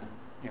working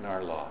in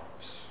our lives.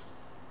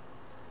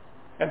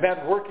 And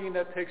that working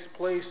that takes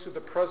place through the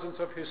presence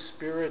of his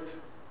Spirit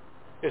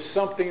is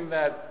something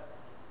that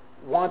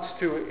wants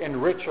to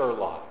enrich our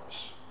lives,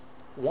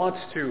 wants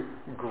to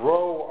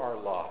grow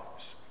our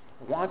lives,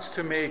 wants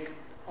to make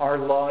our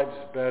lives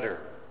better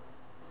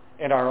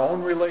in our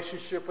own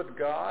relationship with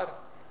God,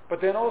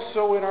 but then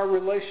also in our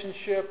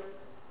relationship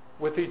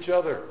with each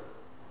other.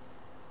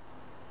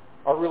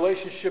 Our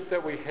relationship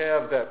that we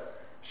have that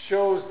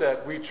shows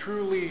that we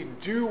truly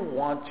do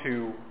want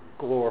to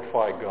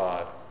glorify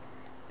God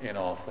in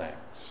all things.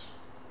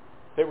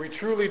 That we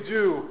truly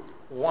do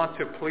want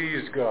to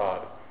please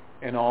God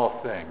in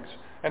all things.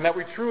 And that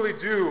we truly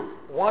do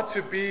want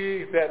to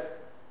be that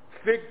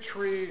fig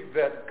tree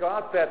that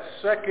got that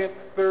second,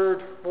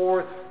 third,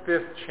 fourth,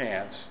 fifth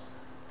chance,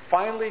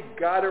 finally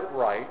got it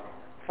right,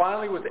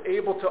 finally was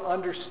able to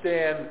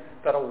understand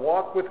that a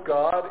walk with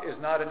God is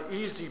not an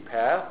easy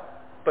path,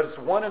 but it's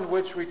one in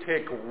which we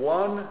take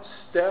one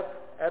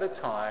step at a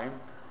time,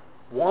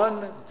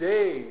 one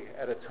day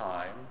at a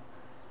time,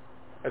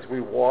 as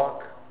we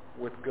walk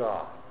with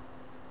God.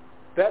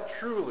 That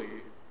truly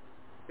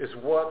is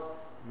what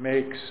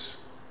makes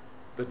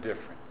the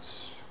difference.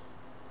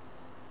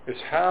 It's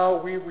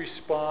how we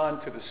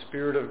respond to the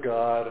Spirit of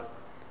God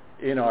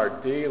in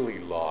our daily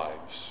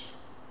lives,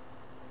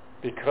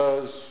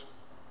 because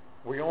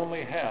we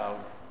only have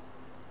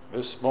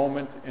this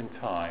moment in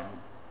time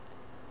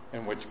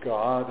in which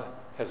God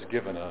has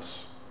given us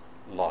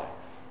life.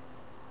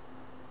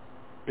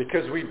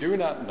 Because we do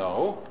not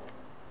know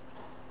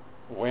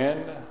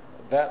when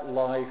that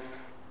life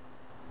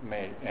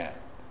may end.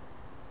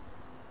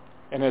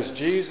 And as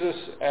Jesus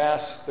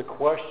asked the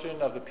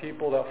question of the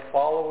people that are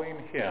following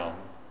him,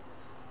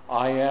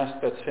 I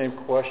ask that same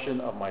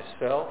question of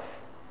myself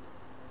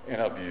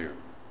and of you.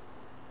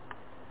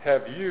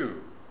 Have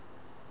you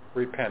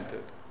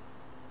repented?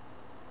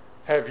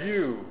 Have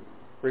you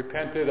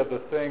repented of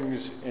the things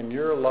in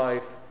your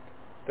life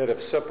that have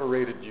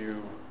separated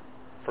you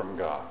from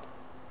God?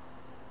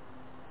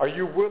 Are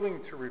you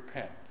willing to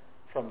repent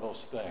from those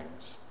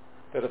things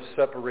that have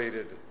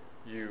separated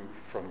you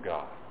from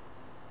God?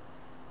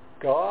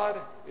 God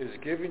is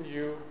giving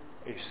you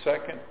a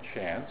second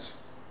chance.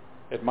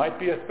 It might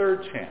be a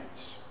third chance.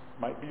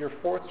 It might be your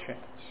fourth chance.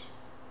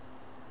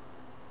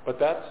 But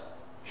that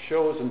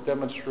shows and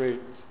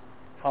demonstrates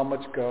how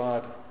much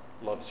God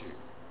loves you.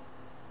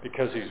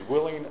 Because he's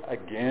willing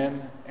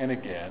again and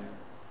again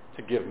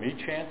to give me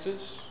chances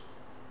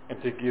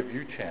and to give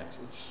you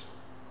chances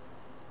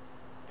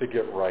to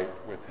get right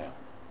with him.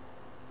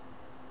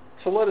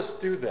 So let us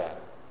do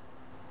that.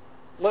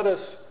 Let us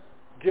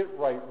get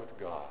right with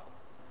God.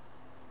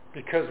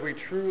 because we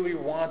truly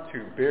want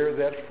to bear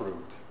that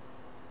fruit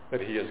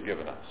that he has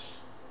given us.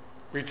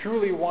 We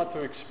truly want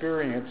to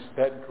experience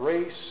that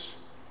grace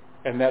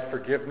and that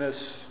forgiveness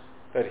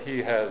that he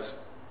has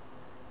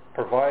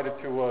provided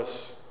to us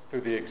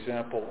through the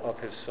example of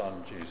his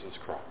Son, Jesus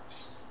Christ.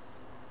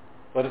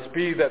 Let us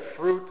be that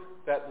fruit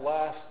that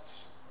lasts.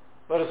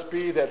 Let us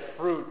be that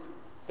fruit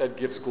that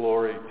gives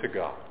glory to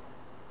God.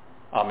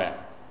 Amen.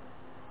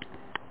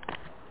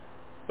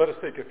 Let us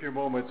take a few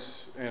moments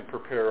and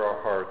prepare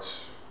our hearts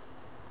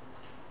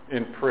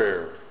in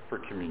prayer for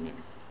communion.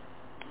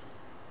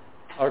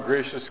 Our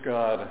gracious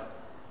God,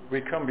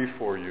 we come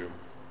before you,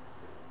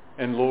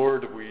 and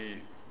Lord,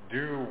 we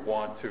do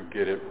want to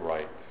get it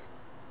right.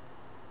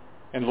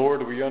 And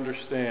Lord, we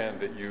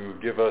understand that you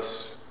give us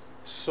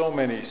so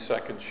many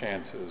second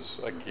chances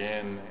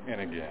again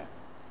and again.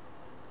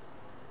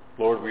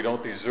 Lord, we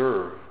don't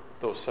deserve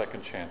those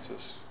second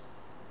chances.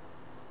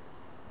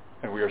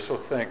 And we are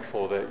so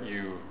thankful that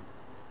you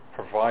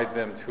provide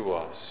them to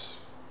us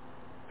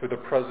through the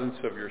presence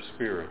of your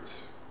Spirit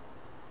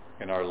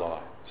in our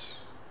lives.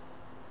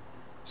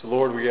 So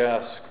Lord, we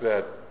ask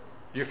that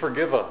you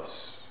forgive us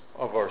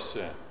of our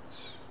sins.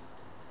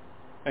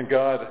 And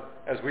God,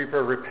 as we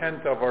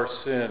repent of our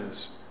sins,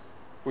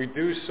 we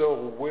do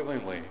so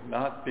willingly,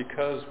 not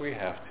because we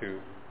have to,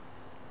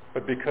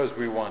 but because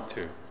we want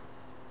to.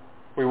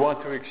 We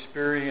want to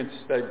experience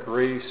that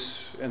grace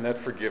and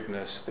that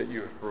forgiveness that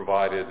you have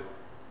provided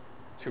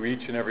to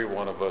each and every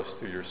one of us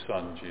through your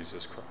Son,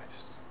 Jesus Christ.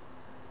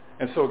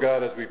 And so,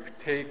 God, as we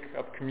take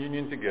up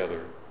communion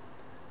together,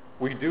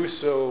 we do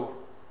so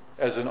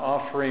as an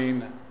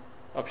offering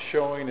of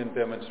showing and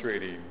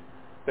demonstrating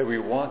that we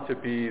want to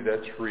be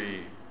that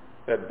tree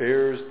that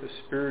bears the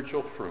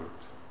spiritual fruit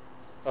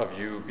of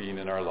you being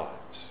in our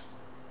lives.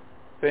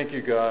 Thank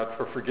you, God,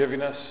 for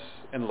forgiving us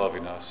and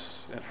loving us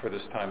and for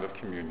this time of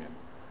communion.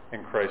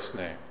 In Christ's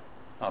name,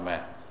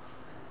 amen.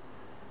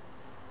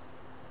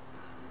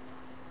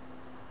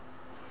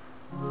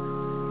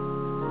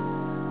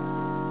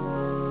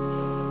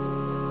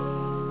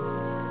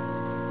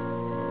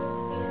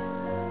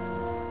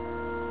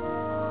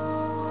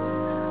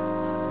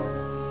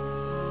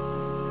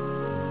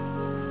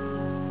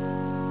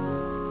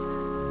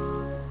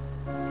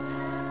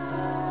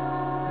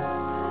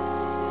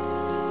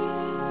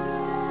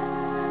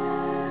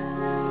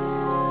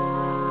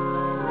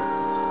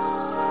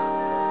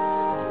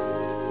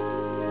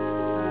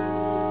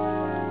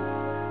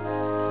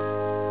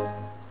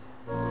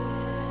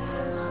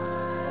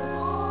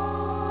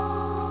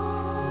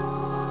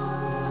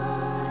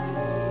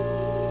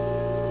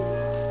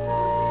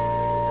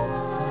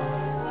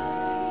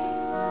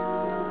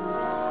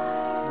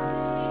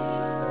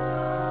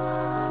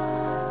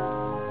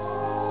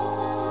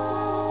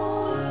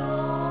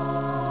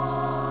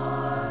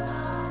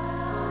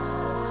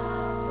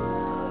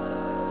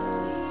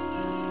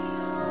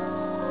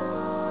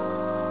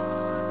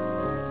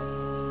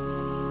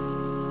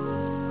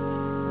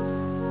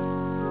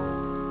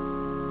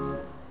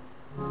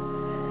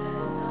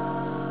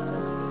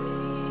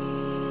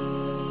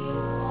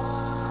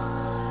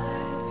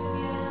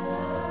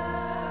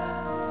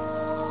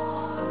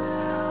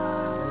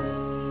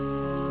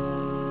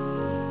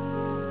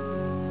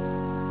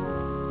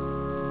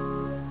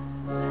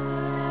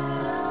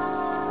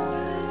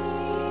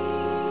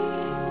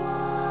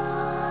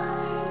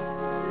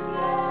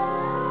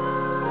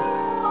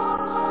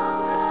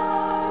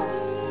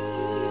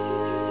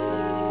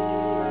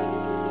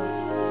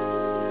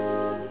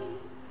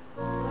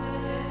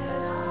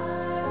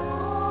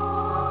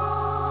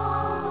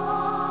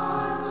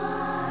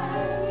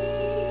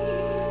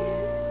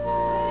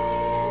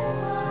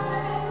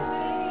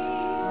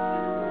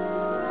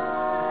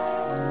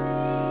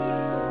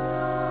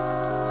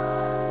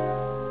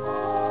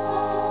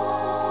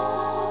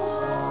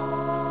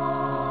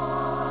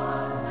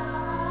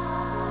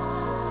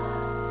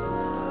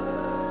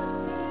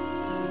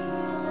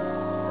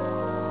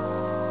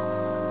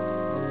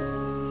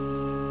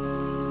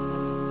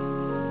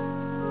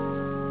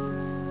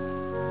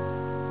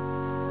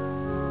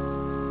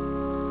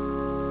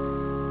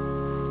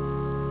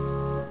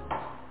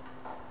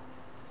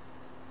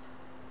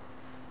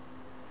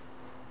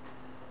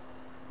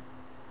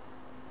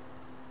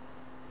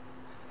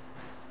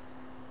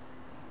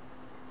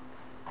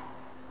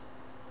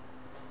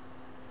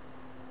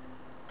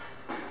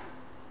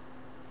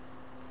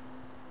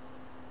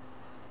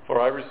 For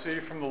I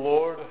received from the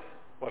Lord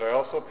what I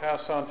also pass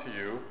on to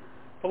you.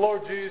 The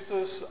Lord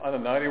Jesus, on the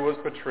night he was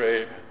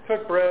betrayed,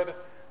 took bread,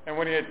 and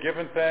when he had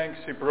given thanks,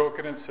 he broke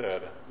it and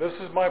said, "This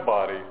is my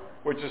body,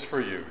 which is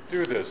for you.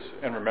 Do this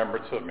in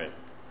remembrance of me."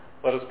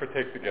 Let us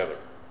partake together.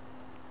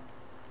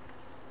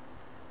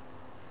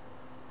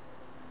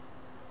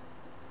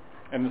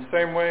 In the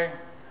same way,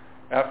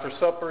 after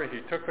supper,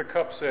 he took the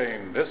cup,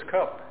 saying, "This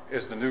cup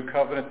is the new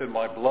covenant in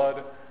my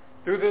blood.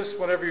 Do this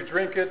whenever you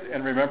drink it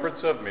in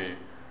remembrance of me.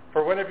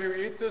 For whenever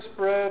you eat this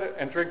bread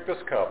and drink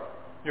this cup,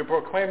 you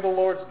proclaim the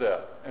Lord's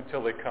death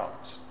until he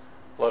comes."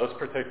 Let us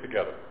partake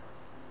together.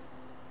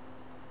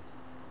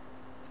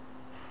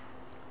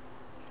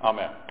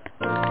 Amen.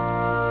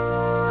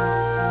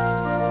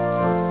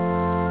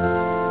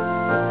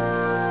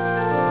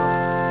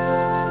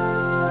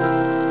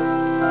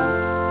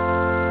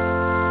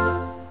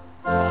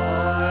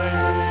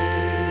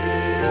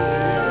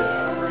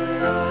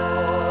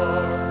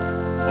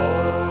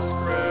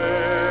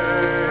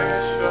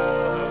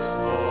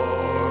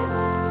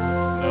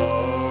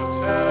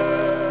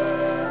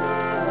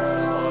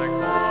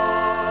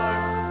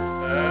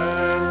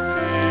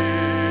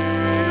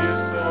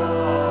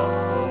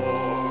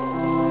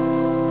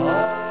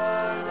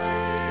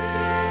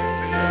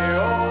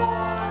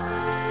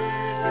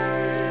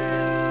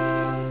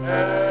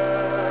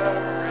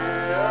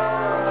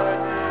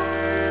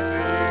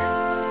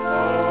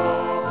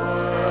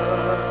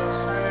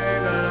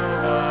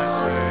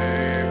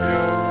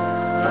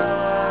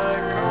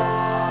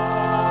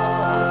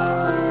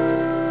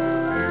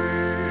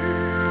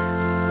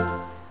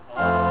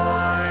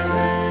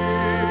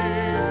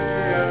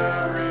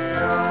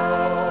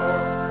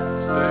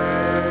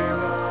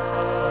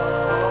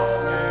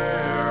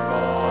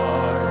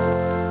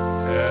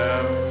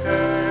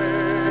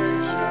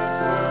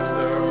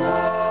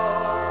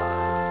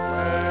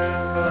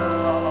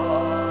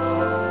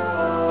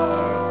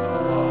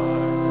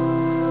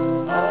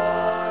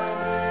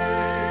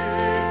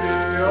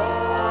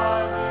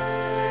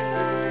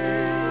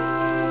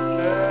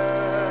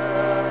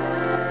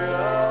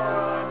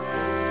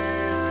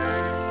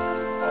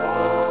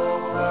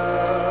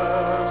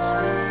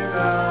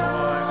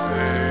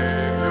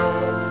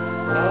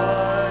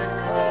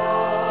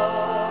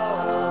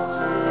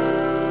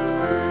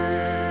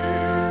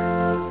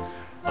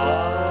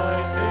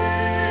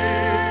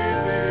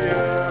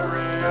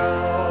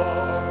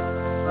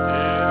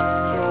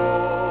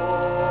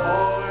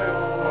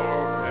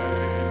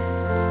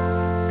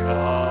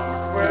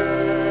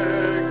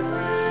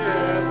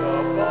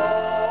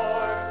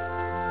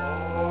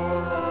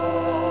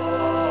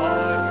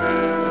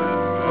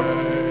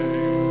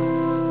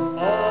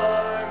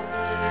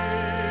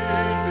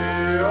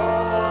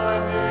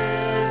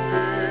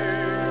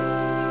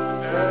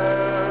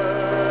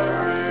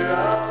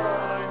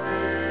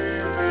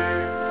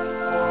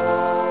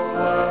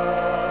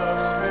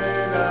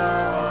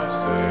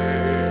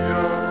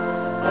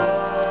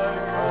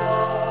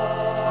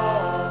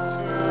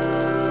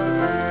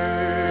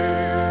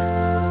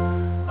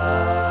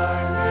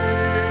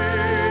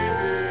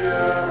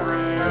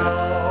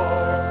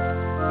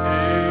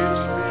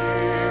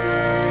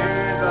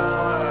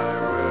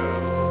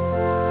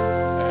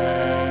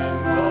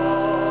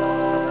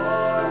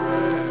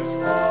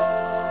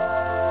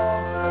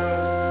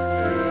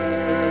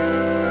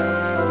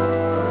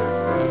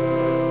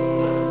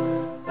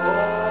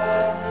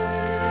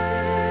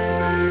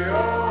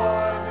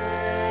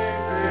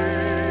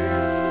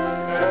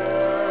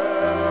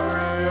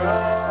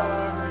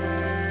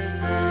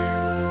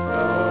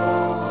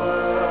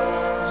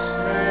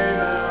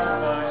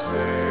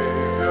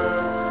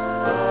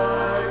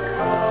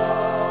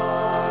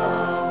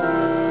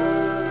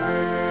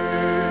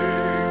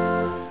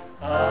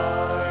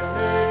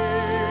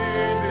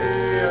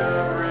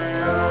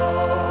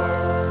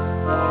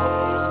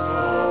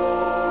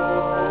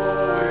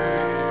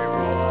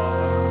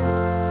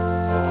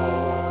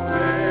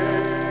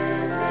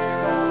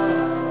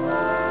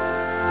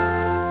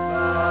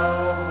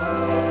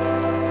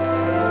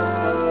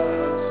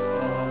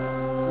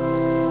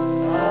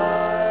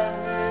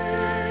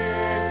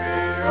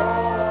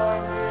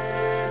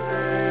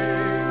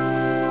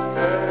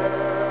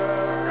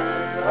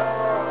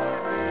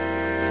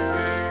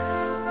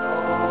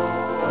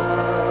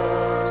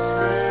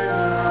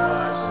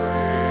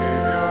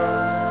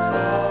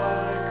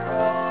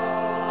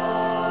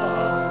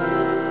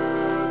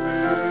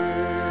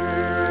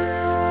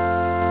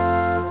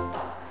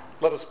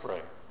 Let us pray.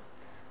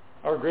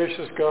 Our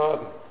gracious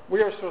God,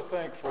 we are so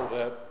thankful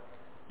that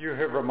you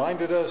have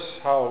reminded us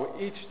how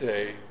each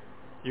day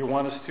you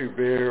want us to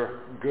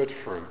bear good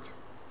fruit.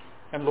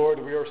 And Lord,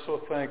 we are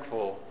so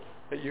thankful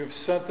that you've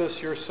sent us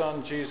your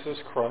Son, Jesus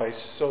Christ,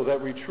 so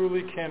that we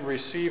truly can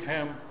receive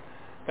him,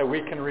 that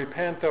we can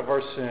repent of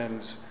our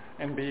sins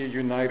and be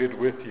united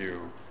with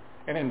you.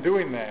 And in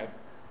doing that,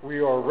 we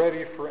are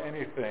ready for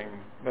anything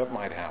that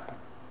might happen.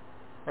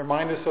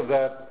 Remind us of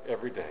that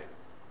every day.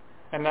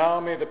 And now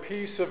may the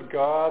peace of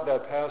God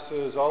that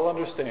passes all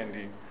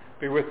understanding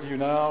be with you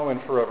now and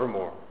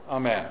forevermore.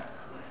 Amen.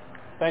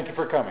 Thank you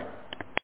for coming.